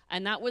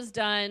 and that was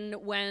done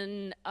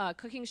when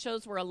cooking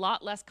shows were a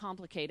lot less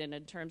complicated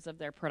in terms of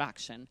their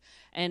production.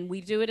 And we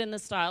would do it in a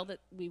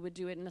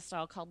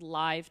style called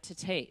live to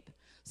tape.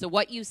 So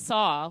what you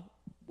saw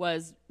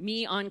was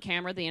me on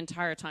camera the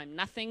entire time.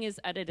 Nothing is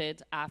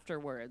edited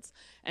afterwards.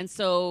 And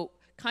so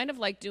kind of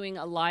like doing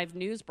a live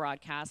news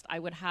broadcast, I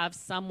would have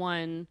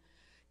someone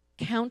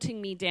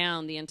counting me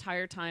down the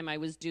entire time I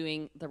was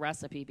doing the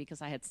recipe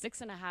because I had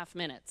 6.5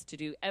 minutes to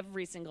do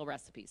every single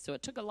recipe. So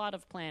it took a lot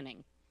of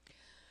planning.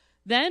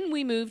 Then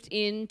we moved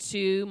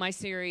into my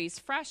series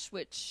Fresh,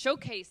 which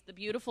showcased the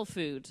beautiful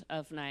food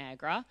of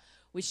Niagara.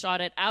 We shot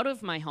it out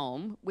of my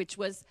home, which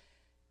was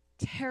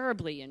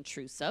terribly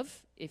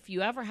intrusive. If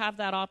you ever have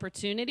that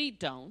opportunity,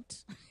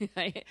 don't.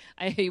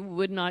 I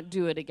would not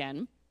do it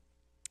again.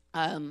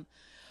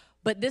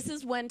 But this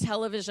is when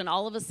television,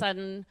 all of a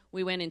sudden,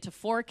 we went into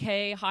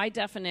 4K, high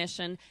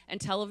definition, and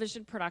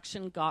television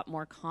production got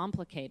more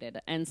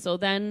complicated. And so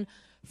then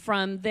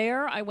from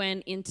there, I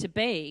went into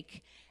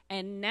bake,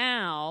 and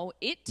now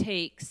it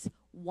takes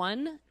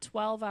one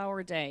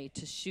 12-hour day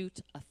to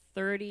shoot a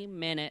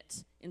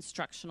 30-minute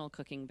instructional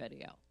cooking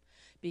video.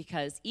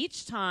 Because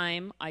each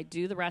time I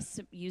do the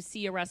recipe, you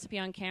see a recipe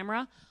on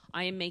camera,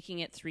 I am making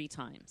it 3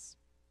 times.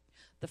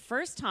 The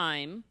first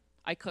time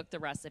I cook the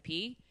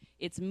recipe,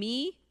 it's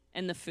me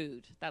and the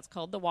food. That's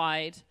called the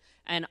wide.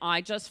 And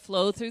I just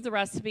flow through the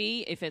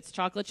recipe. If it's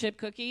chocolate chip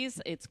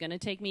cookies, it's going to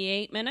take me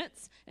 8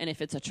 minutes. And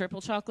if it's a triple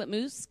chocolate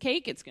mousse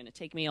cake, it's going to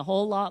take me a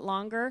whole lot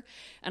longer.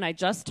 And I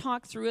just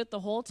talk through it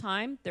the whole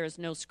time. There's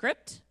no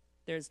script.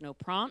 There's no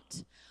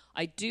prompt.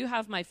 I do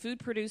have my food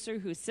producer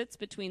who sits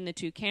between the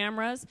 2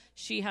 cameras.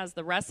 She has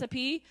the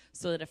recipe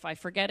so that if I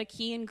forget a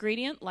key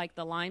ingredient, like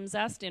the lime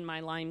zest in my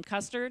lime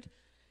custard,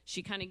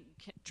 she kind of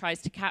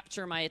tries to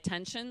capture my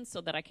attention so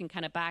that I can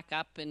kind of back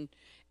up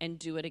and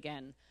do it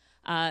again.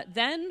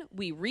 Then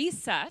we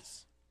reset.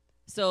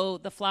 So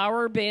the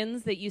flour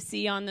bins that you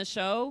see on the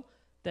show,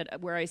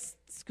 where I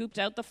scooped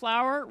out the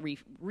flour,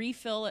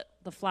 refill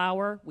the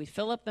flour. We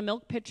fill up the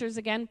milk pitchers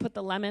again, put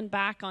the lemon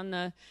back on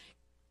the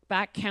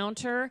back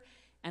counter,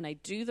 and I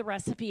do the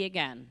recipe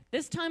again.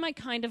 This time I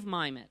kind of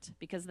mime it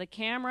because the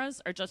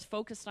cameras are just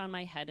focused on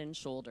my head and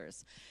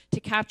shoulders to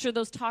capture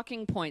those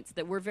talking points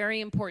that were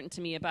very important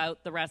to me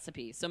about the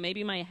recipe. So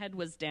maybe my head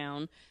was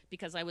down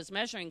because I was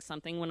measuring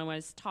something when I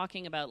was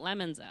talking about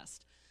lemon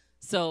zest.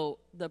 So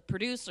the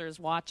producer's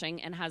watching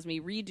and has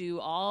me redo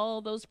all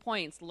those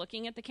points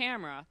looking at the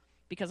camera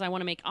because I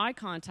want to make eye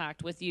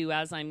contact with you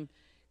as I'm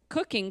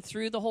cooking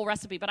through the whole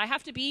recipe. But I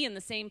have to be in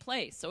the same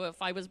place. So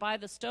if I was by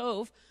the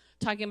stove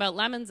talking about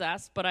lemon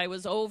zest, but I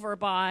was over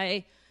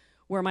by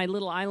where my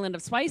little island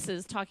of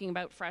spices talking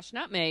about fresh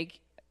nutmeg,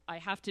 I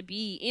have to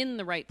be in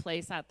the right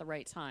place at the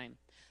right time.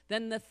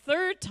 Then the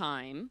third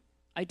time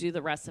I do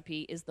the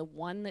recipe is the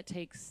time that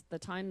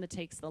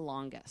takes the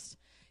longest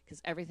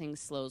because everything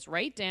slows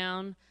right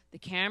down. The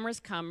cameras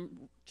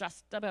come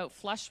just about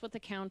flush with the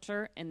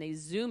counter and they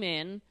zoom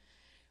in.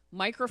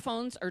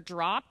 Microphones are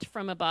dropped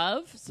from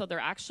above, so they're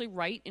actually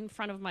right in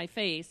front of my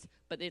face,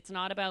 but it's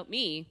not about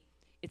me.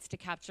 It's to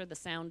capture the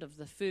sound of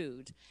the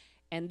food.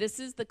 And this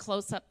is the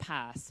close-up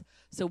pass.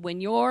 So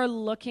when you're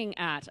looking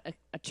at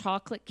a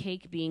chocolate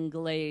cake being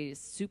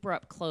glazed super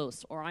up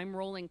close, or I'm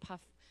rolling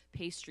puff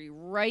pastry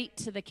right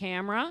to the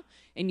camera,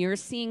 and you're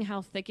seeing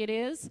how thick it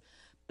is,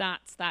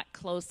 that's that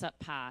close-up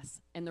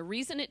pass. And the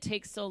reason it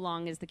takes so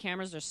long is the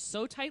cameras are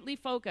so tightly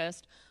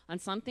focused on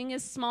something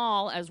as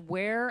small as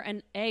where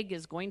an egg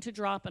is going to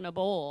drop in a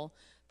bowl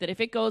that if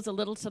it goes a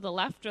little to the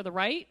left or the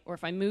right, or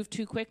if I move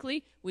too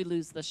quickly, we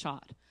lose the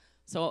shot.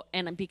 So,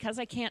 and because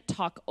I can't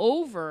talk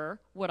over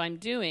what I'm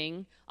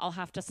doing, I'll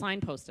have to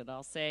signpost it.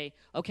 I'll say,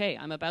 okay,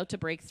 I'm about to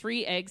break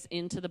 3 eggs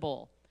into the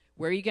bowl.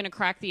 Where are you going to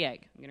crack the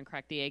egg? I'm going to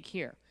crack the egg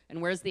here.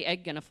 And where's the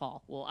egg going to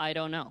fall? Well, I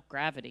don't know.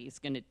 Gravity is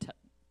going to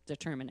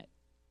determine it.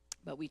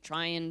 But we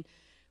try and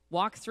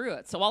walk through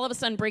it. So all of a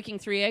sudden, breaking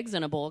 3 eggs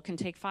in a bowl can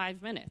take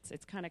 5 minutes.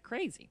 It's kind of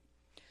crazy.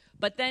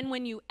 But then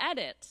when you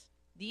edit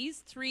these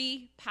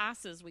 3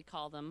 passes, we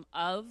call them,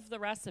 of the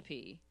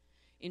recipe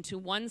into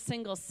one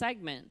single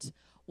segment,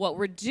 what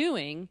we're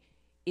doing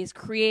is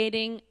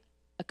creating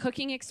a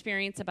cooking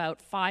experience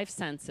about 5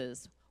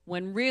 senses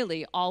when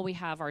really all we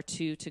have are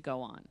 2 to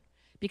go on.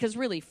 Because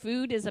really,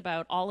 food is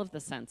about all of the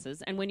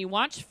senses. And when you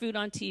watch food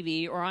on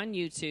TV or on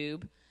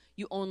YouTube,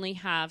 you only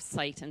have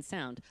sight and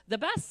sound. The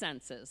best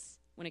senses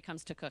when it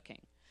comes to cooking,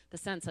 the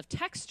sense of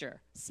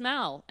texture,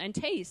 smell, and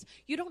taste,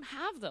 you don't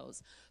have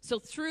those. So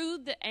through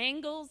the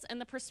angles and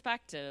the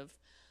perspective,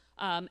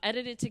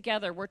 edited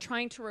together, we're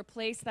trying to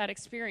replace that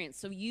experience.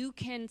 So you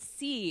can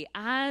see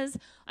as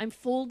I'm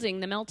folding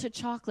the melted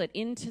chocolate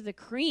into the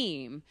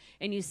cream,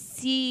 and you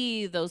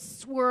see those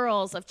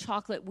swirls of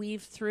chocolate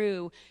weave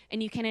through,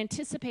 and you can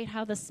anticipate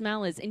how the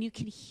smell is, and you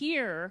can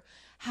hear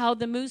how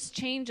the mousse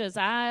changes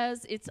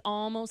as it's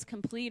almost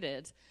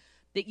completed,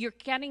 that you're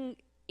getting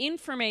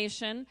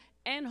information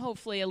and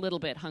hopefully a little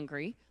bit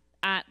hungry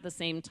at the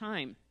same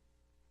time.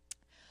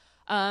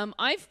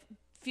 I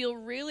feel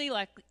really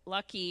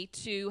lucky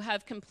to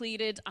have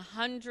completed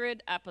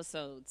 100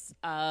 episodes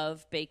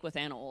of Bake with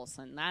Anna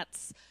Olsen.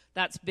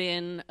 That's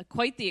been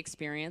quite the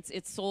experience.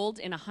 It's sold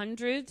in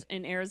 100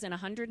 and airs in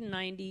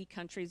 190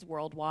 countries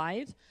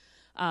worldwide,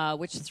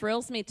 which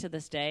thrills me to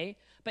this day.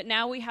 But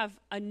now we have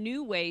a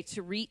new way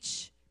to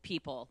reach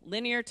people.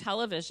 Linear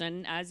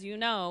television, as you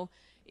know,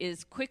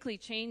 is quickly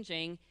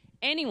changing.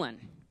 Anyone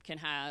can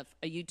have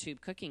a YouTube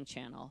cooking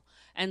channel.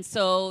 And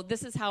so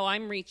this is how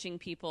I'm reaching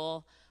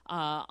people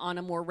on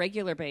a more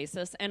regular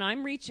basis, and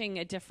I'm reaching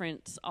a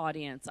different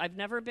audience. I've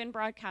never been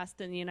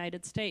broadcast in the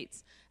United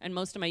States, and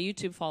most of my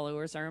YouTube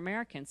followers are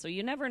American, so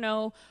you never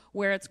know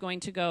where it's going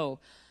to go.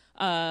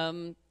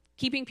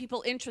 Keeping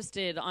people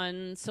interested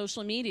on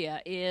social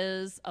media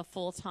is a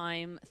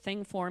full-time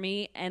thing for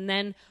me, and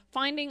then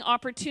finding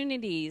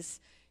opportunities.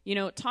 You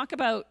know, talk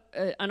about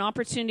an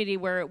opportunity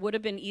where it would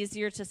have been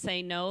easier to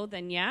say no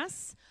than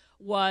yes,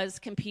 was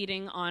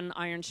competing on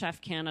Iron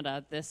Chef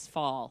Canada this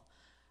fall.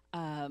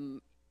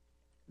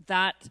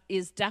 That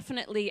is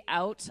definitely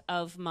out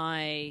of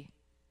my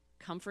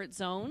comfort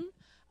zone.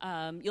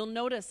 You'll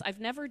notice I've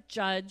never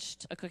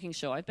judged a cooking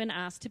show. I've been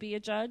asked to be a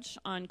judge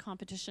on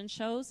competition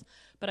shows,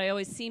 but I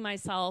always see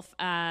myself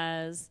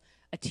as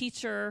a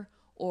teacher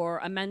or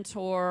a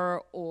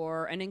mentor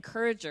or an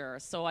encourager.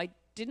 So I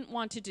didn't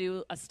want to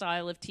do a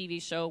style of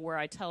TV show where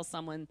I tell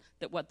someone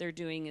that what they're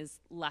doing is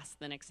less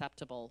than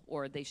acceptable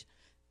or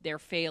they're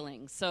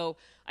failing. So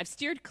I've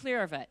steered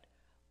clear of it.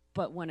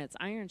 But when it's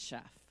Iron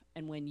Chef,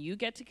 and when you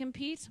get to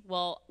compete,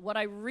 well, what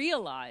I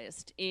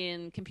realized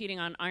in competing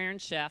on Iron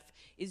Chef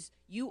is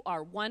you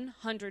are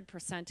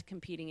 100%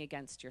 competing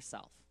against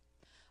yourself.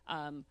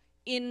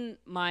 In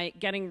my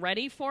getting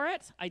ready for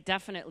it, I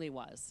definitely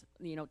was,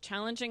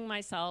 challenging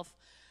myself.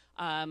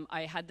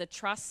 I had the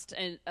trust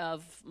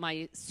of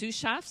my sous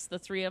chefs, the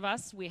 3 of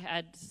us. We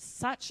had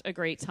such a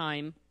great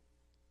time.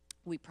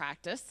 We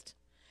practiced.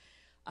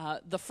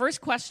 The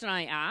first question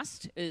I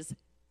asked is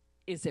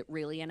it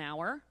really an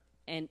hour?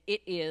 And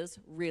it is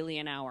really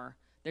an hour.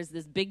 There's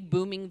this big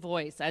booming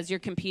voice as you're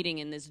competing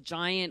in this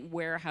giant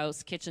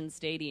warehouse kitchen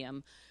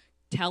stadium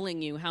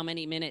telling you how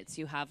many minutes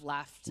you have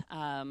left.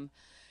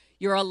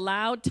 You're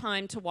allowed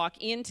time to walk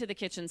into the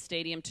kitchen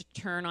stadium to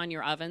turn on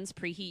your ovens,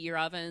 preheat your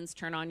ovens,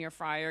 turn on your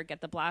fryer, get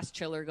the blast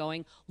chiller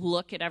going,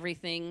 look at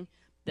everything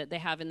that they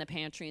have in the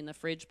pantry and the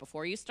fridge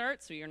before you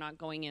start, so you're not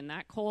going in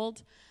that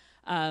cold.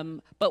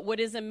 But what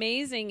is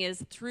amazing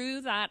is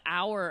through that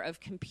hour of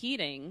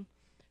competing,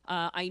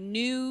 I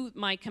knew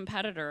my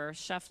competitor,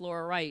 Chef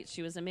Laura Wright.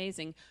 She was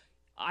amazing.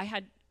 I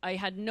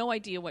had no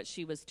idea what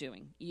she was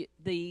doing.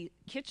 The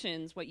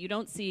kitchens, what you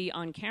don't see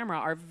on camera,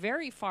 are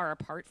very far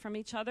apart from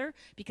each other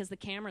because the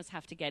cameras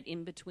have to get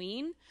in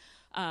between.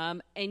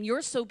 And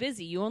you're so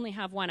busy, you only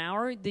have 1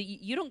 hour,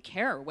 you don't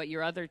care what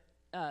your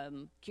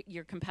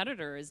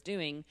competitor is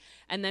doing.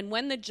 And then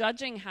when the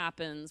judging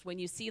happens, when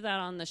you see that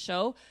on the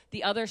show,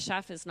 the other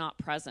chef is not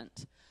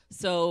present.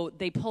 So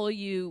they pull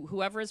you,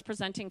 whoever is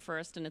presenting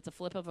first, and it's a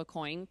flip of a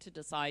coin to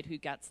decide who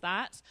gets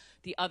that.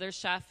 The other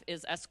chef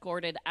is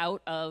escorted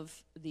out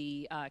of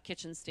the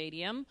kitchen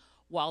stadium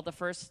while the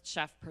first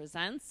chef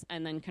presents,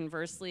 and then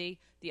conversely,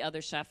 the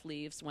other chef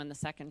leaves when the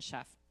second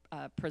chef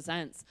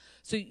presents.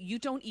 So you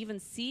don't even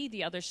see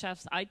the other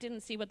chefs. I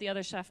didn't see what the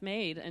other chef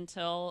made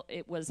until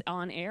it was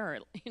on air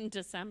in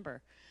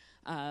December.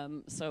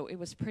 So it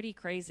was pretty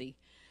crazy.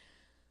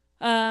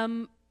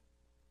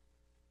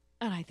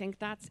 And I think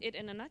that's it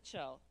in a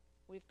nutshell.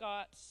 We've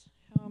got,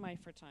 how am I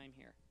for time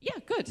here? Yeah,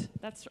 good.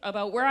 That's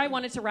about where I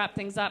wanted to wrap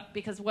things up,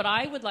 because what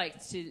I would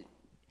like to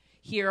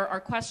hear are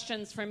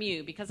questions from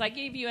you, because I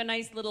gave you a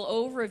nice little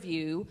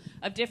overview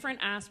of different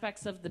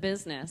aspects of the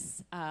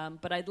business,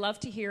 but I'd love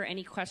to hear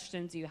any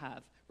questions you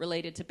have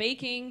related to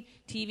baking,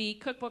 TV,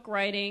 cookbook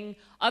writing,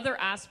 other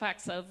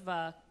aspects of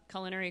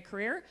culinary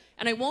career,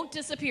 and I won't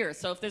disappear,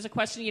 so if there's a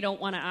question you don't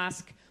want to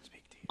ask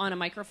on a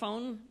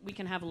microphone, we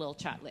can have a little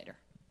chat later.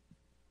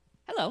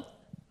 Hello.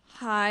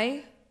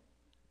 Hi.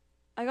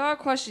 I got a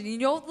question. You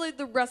know, like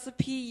the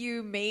recipe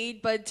you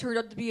made, but it turned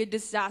out to be a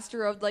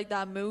disaster of like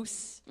that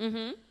mousse?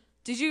 Mm-hmm.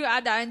 Did you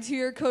add that into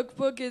your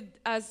cookbook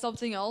as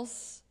something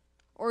else?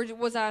 Or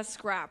was that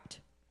scrapped?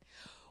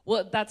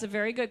 Well, that's a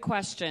very good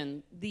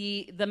question.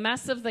 The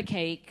mess of the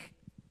cake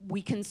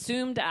we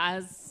consumed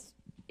as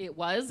it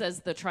was, as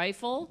the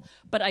trifle,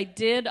 but I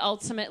did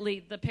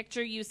ultimately, the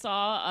picture you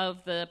saw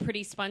of the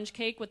pretty sponge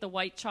cake with the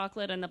white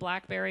chocolate and the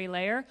blackberry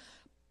layer,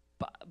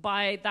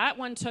 by that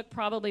one took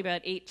probably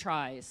about 8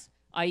 tries.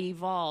 I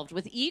evolved.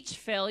 With each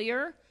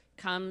failure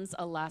comes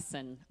a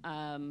lesson.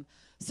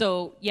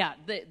 So yeah,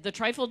 the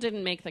trifle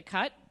didn't make the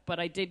cut, but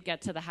I did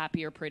get to the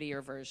happier,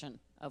 prettier version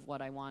of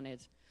what I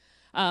wanted.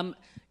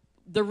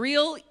 The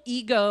real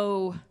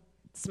ego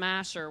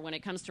smasher when it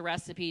comes to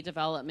recipe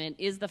development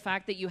is the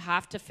fact that you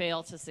have to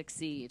fail to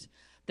succeed.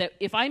 That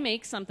if I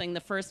make something the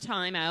first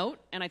time out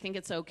and I think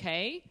it's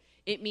okay,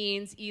 it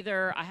means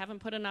either I haven't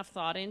put enough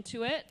thought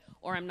into it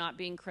or I'm not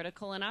being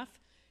critical enough.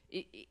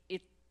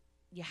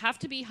 You have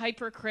to be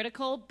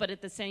hypercritical, but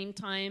at the same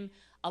time,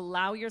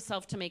 allow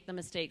yourself to make the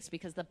mistakes,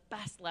 because the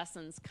best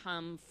lessons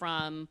come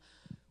from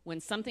when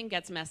something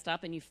gets messed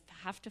up and you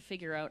have to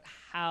figure out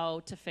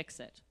how to fix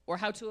it or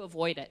how to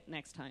avoid it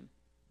next time.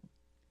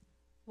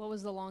 What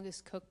was the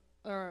longest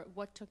or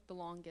what took the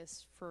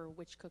longest for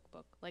which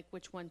cookbook? Like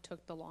which one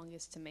took the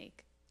longest to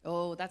make?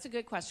 Oh, that's a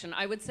good question.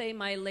 I would say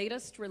my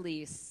latest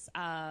release,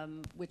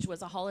 which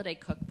was a holiday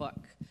cookbook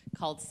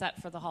called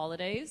Set for the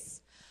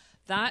Holidays,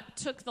 that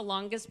took the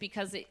longest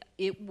because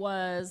it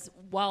was,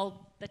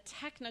 while the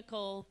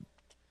technical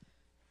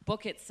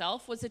book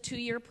itself was a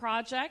 2-year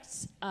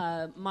project,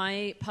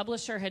 my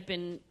publisher had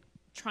been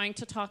trying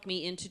to talk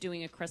me into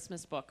doing a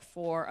Christmas book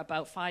for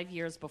about 5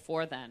 years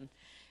before then.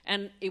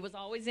 And it was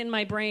always in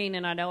my brain,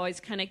 and I'd always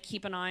kind of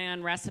keep an eye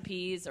on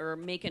recipes or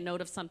make a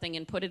note of something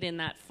and put it in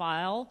that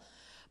file.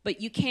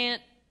 But you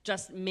can't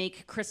just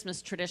make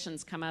Christmas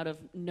traditions come out of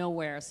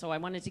nowhere. So I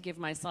wanted to give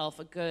myself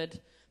a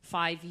good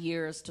 5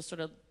 years to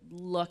sort of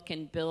look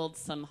and build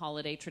some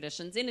holiday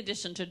traditions in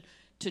addition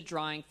to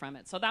drawing from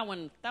it. So that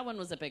one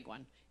was a big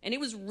one. And it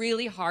was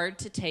really hard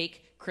to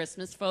take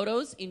Christmas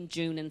photos in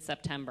June and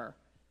September.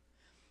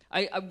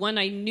 When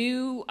I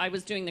knew I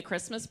was doing the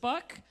Christmas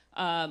book,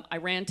 I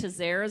ran to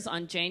Zehrs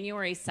on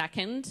January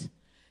 2nd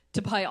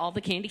to buy all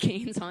the candy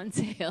canes on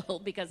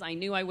sale because I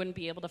knew I wouldn't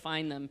be able to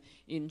find them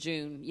in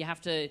June. You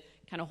have to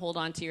kind of hold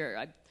on to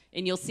your...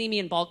 And you'll see me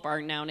in Bulk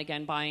Barn now and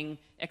again buying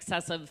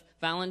excessive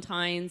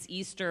Valentine's,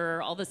 Easter,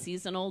 all the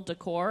seasonal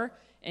decor.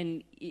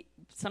 And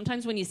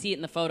sometimes when you see it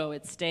in the photo,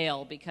 it's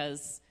stale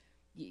because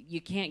you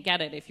can't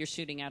get it if you're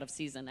shooting out of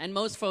season. And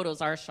most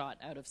photos are shot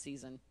out of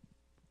season.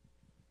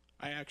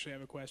 I actually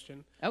have a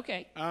question.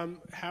 Okay.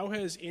 How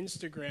has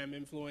Instagram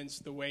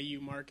influenced the way you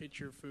market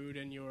your food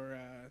and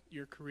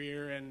your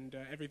career and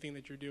everything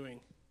that you're doing?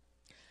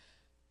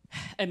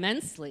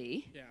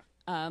 Immensely. Yeah.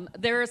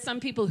 There are some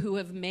people who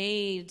have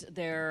made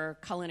their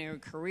culinary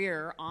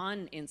career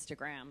on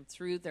Instagram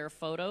through their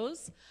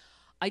photos.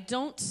 I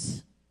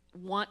don't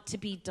want to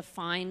be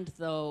defined,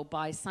 though,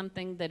 by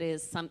something that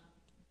is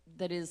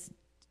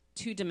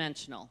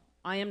two-dimensional.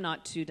 I am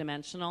not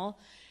two-dimensional,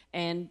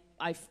 and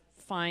I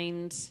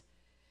find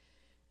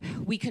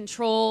we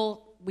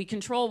control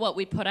what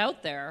we put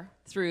out there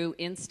through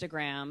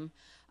Instagram.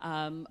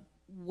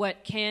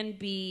 What can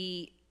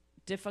be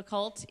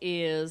difficult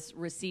is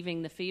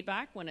receiving the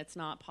feedback when it's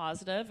not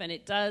positive, and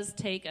it does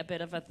take a bit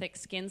of a thick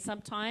skin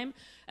sometime.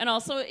 And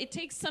also it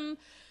takes some,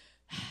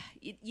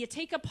 you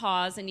take a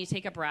pause and you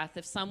take a breath.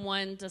 If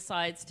someone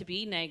decides to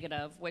be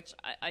negative, which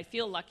I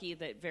feel lucky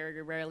that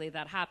very rarely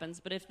that happens,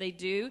 but if they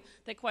do,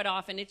 that quite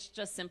often it's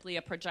just simply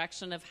a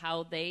projection of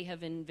how they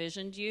have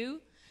envisioned you,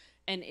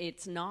 and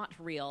it's not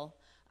real.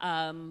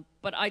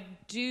 But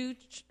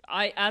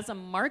as a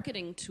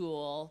marketing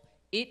tool,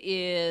 it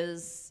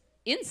is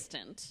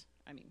instant.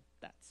 I mean,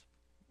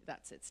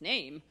 that's its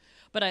name.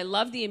 But I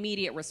love the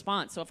immediate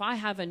response. So if I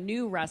have a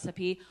new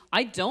recipe,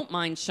 I don't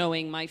mind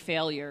showing my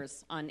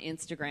failures on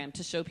Instagram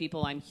to show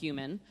people I'm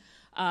human.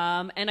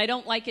 And I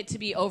don't like it to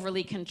be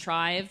overly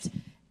contrived.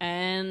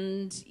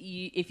 And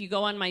if you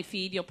go on my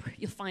feed,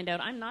 you'll find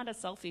out I'm not a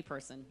selfie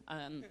person.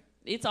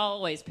 It's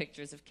always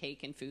pictures of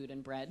cake and food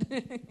and bread.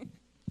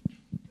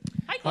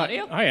 Hi,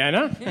 Claudio. Hi,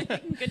 Anna.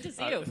 Good to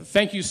see you.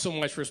 Thank you so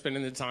much for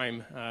spending the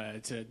time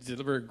to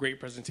deliver a great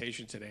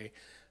presentation today.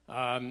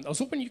 I was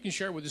hoping you can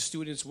share with the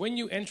students, when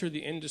you enter the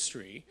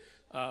industry,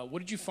 what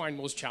did you find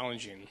most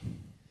challenging?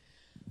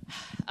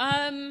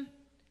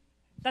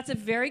 That's a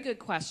very good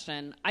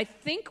question. I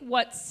think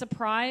what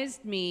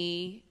surprised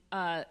me,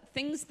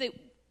 things that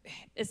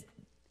is,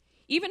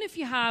 even if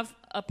you have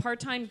a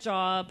part-time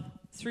job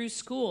through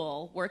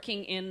school,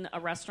 working in a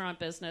restaurant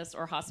business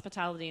or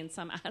hospitality in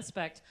some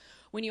aspect,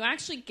 when you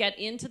actually get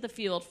into the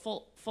field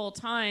full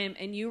time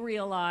and you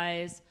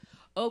realize,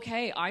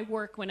 okay, I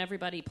work when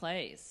everybody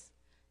plays.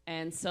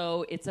 And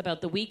so it's about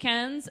the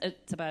weekends,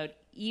 it's about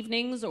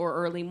evenings or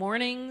early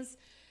mornings.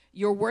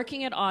 You're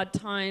working at odd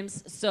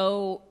times,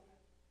 so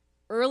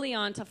early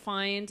on to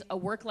find a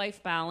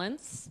work-life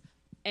balance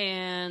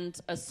and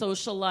a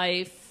social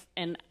life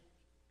and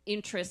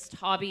interest,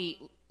 hobbies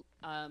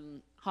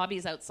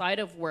outside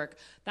of work,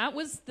 that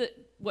was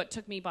what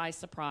took me by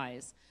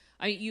surprise.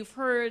 You've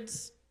heard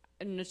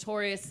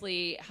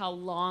notoriously how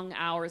long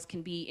hours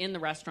can be in the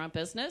restaurant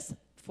business.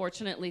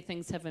 Fortunately,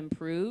 things have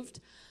improved.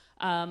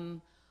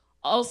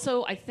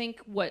 Also, I think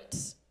what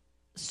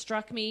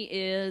struck me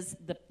is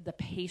the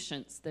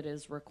patience that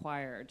is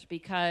required,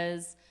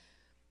 because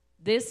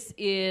this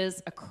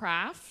is a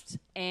craft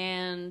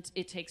and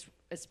it takes,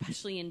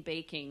 especially in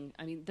baking.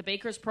 I mean, the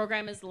baker's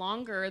program is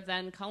longer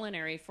than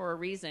culinary for a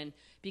reason,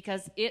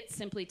 because it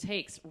simply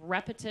takes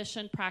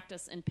repetition,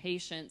 practice, and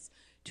patience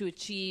to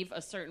achieve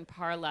a certain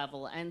par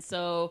level. And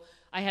so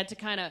I had to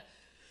kind of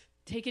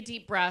take a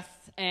deep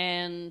breath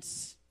and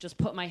just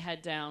put my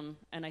head down.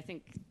 And I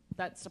think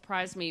that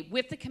surprised me.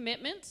 With the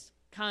commitment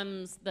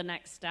comes the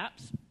next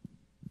steps.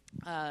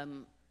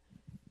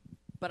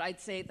 But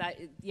I'd say that,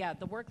 yeah,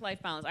 the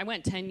work-life balance. I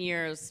went 10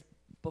 years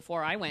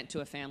before I went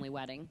to a family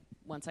wedding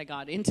once I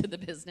got into the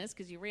business,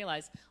 because you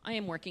realize I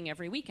am working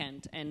every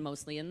weekend and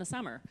mostly in the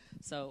summer.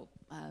 So,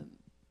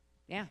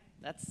 yeah,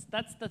 that's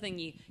the thing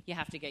you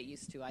have to get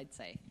used to, I'd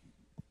say.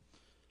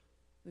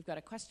 We've got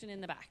a question in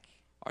the back.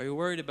 Are you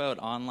worried about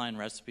online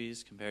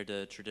recipes compared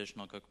to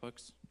traditional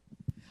cookbooks?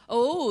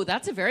 Oh,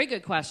 that's a very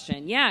good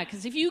question. Yeah,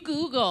 because if you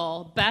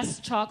Google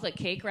best chocolate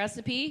cake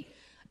recipe,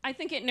 I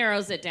think it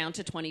narrows it down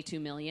to 22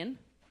 million.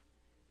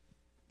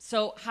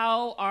 So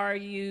how are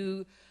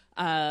you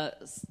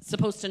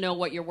supposed to know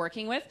what you're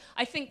working with?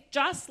 I think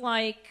just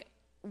like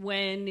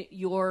when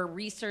you're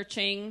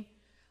researching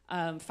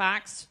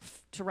facts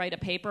to write a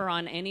paper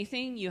on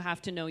anything, you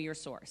have to know your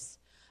source.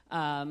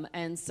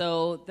 And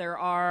so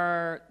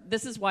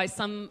this is why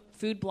some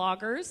food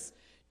bloggers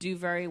do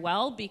very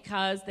well,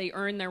 because they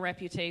earn their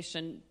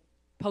reputation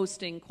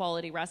posting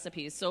quality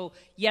recipes. So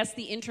yes,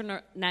 the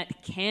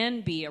internet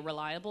can be a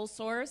reliable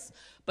source,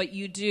 but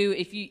you do,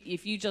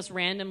 if you just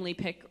randomly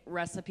pick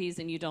recipes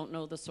and you don't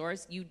know the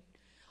source,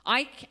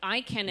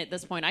 I can at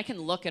this point, I can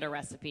look at a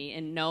recipe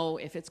and know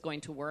if it's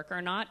going to work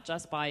or not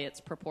just by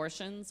its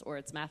proportions or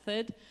its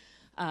method.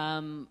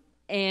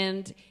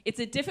 And it's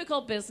a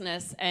difficult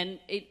business, and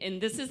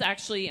this is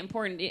actually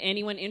important.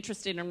 Anyone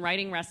interested in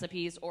writing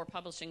recipes or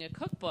publishing a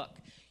cookbook,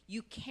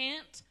 you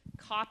can't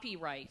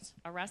copyright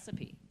a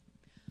recipe.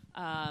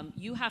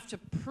 You have to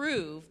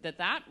prove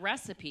that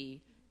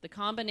recipe, the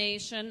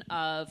combination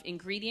of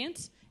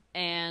ingredient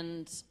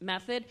and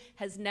method,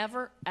 has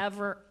never,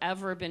 ever,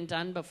 ever been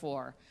done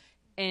before.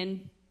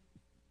 And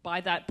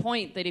by that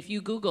point, that if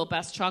you Google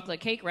best chocolate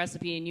cake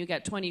recipe and you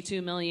get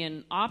 22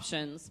 million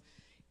options,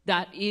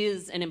 that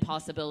is an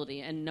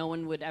impossibility, and no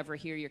one would ever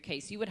hear your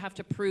case. You would have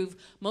to prove,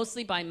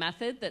 mostly by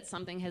method, that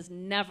something has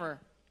never,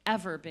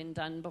 ever been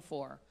done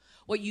before.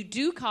 What you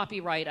do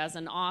copyright as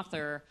an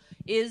author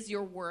is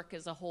your work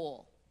as a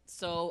whole.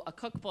 So a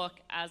cookbook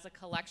as a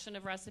collection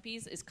of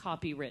recipes is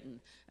copywritten,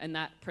 and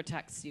that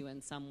protects you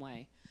in some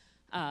way.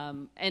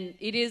 And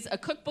a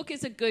cookbook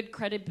is a good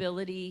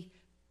credibility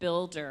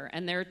builder,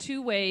 and there are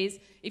two ways.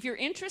 If you're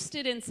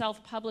interested in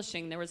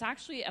self-publishing, there was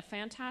actually a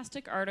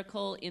fantastic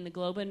article in the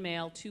Globe and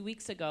Mail 2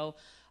 weeks ago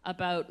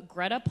about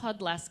Greta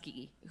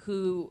Podleski,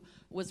 who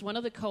was one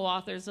of the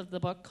co-authors of the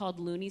book called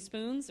Looney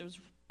Spoons. It was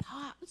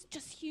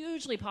just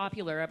hugely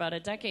popular about a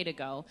decade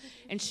ago,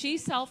 and she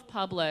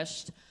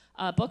self-published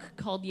a book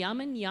called Yum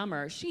and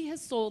Yummer. She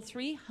has sold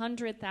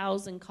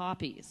 300,000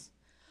 copies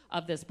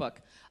of this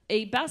book.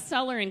 A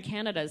bestseller in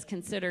Canada is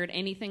considered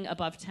anything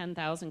above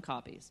 10,000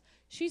 copies.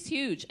 She's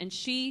huge, and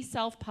she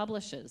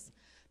self-publishes.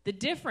 The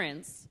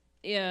difference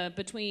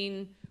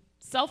between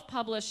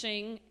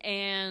self-publishing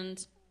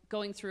and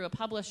going through a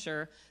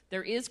publisher,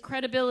 there is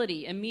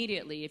credibility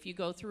immediately if you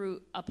go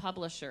through a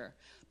publisher,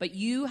 but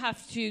you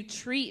have to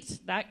treat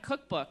that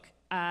cookbook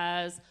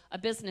as a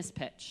business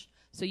pitch.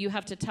 So you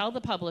have to tell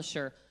the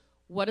publisher,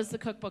 what is the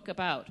cookbook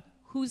about?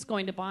 Who's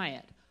going to buy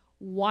it?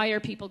 Why are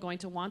people going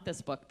to want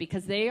this book?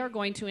 Because they are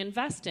going to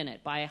invest in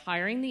it by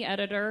hiring the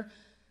editor,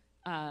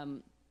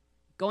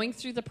 going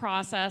through the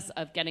process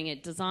of getting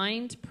it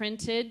designed,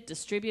 printed,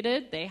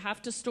 distributed. They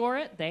have to store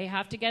it. They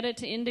have to get it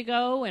to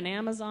Indigo and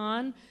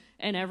Amazon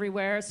and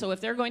everywhere. So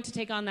if they're going to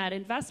take on that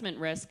investment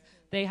risk,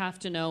 they have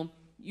to know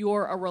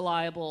you're a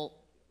reliable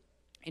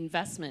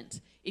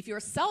investment. If you're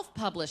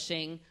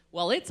self-publishing,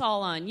 well, it's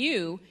all on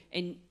you,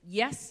 and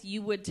yes,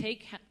 you would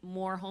take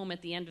more home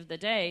at the end of the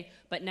day,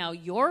 but now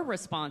you're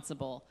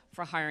responsible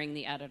for hiring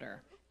the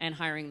editor and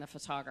hiring the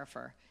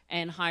photographer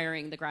and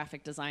hiring the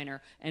graphic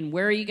designer. And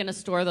where are you going to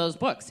store those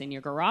books? In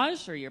your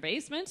garage or your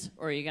basement?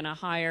 Or are you going to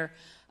hire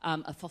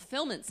a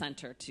fulfillment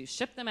center to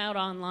ship them out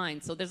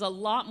online? So there's a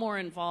lot more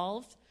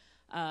involved.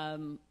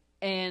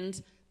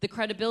 And The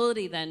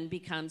credibility then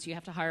becomes you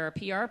have to hire a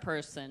PR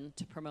person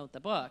to promote the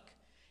book.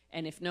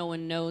 And if no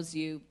one knows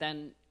you,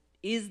 then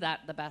is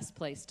that the best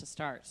place to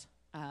start?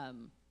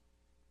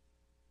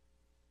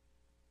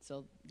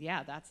 So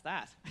yeah, that's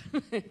that.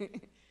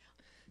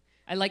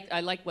 I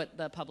like what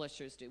the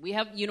publishers do. We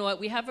have, you know what,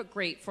 we have it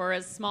great. For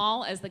as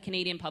small as the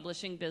Canadian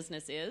publishing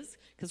business is,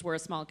 because we're a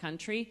small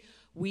country,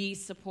 we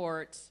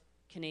support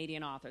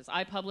Canadian authors.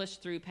 I publish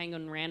through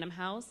Penguin Random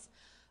House.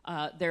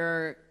 There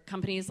are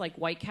companies like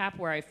Whitecap,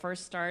 where I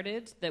first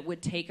started, that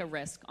would take a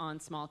risk on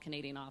small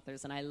Canadian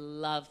authors, and I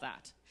love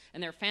that.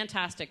 And there are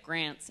fantastic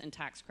grants and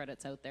tax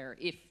credits out there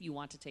if you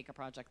want to take a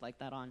project like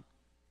that on.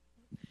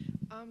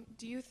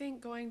 Do you think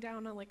going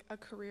down a, like a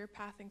career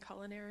path in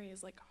culinary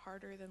is like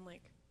harder than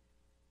like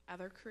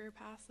other career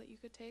paths that you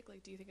could take?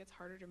 Like, do you think it's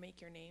harder to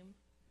make your name?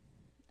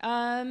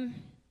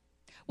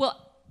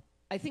 Well,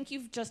 I think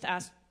you've just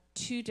asked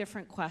two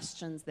different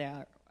questions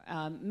there.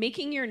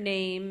 Making your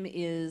name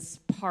is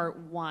part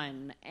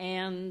one,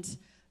 and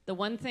the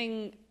one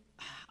thing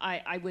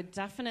I would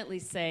definitely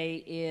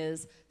say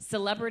is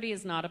celebrity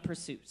is not a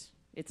pursuit.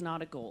 It's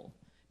not a goal,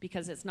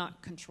 because it's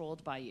not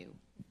controlled by you.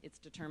 It's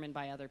determined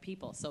by other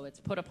people. So it's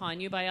put upon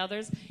you by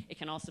others. It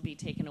can also be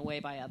taken away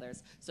by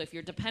others. So if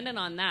you're dependent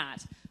on that,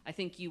 I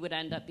think you would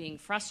end up being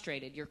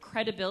frustrated. Your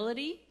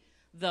credibility,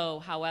 though,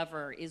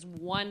 however, is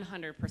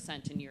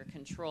 100% in your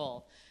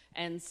control.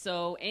 And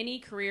so any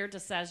career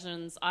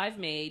decisions I've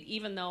made,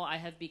 even though I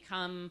have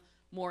become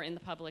more in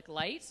the public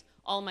light,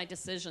 all my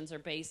decisions are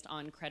based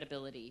on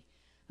credibility.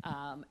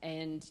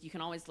 And you can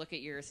always look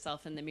at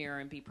yourself in the mirror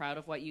and be proud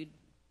of what you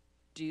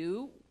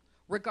do,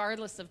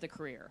 regardless of the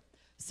career.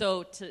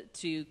 So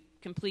to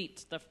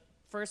complete the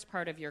first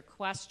part of your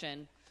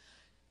question,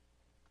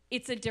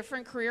 it's a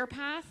different career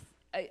path,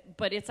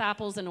 but it's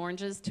apples and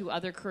oranges to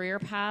other career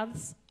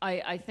paths.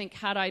 I think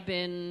had I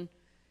been,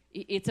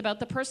 it's about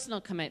the personal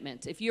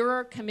commitment. If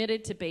you're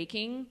committed to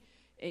baking,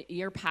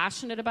 you're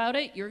passionate about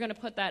it, you're going to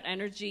put that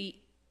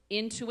energy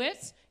into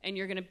it, and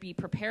you're going to be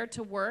prepared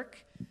to work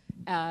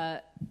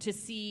to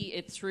see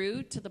it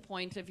through to the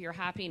point of your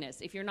happiness.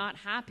 If you're not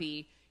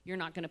happy, you're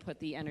not going to put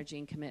the energy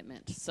and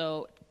commitment.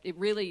 So it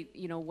really,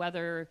 you know,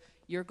 whether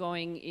you're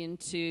going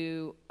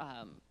into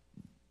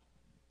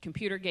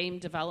computer game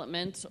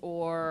development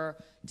or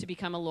to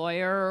become a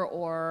lawyer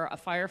or a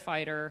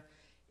firefighter,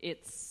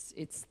 it's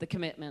the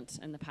commitment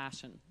and the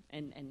passion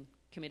and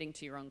committing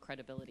to your own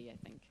credibility, I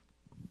think.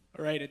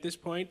 All right, at this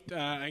point,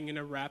 I'm going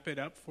to wrap it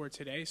up for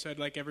today. So I'd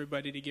like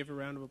everybody to give a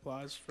round of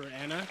applause for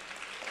Anna.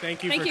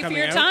 Thank you for coming out. Thank you for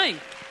your time.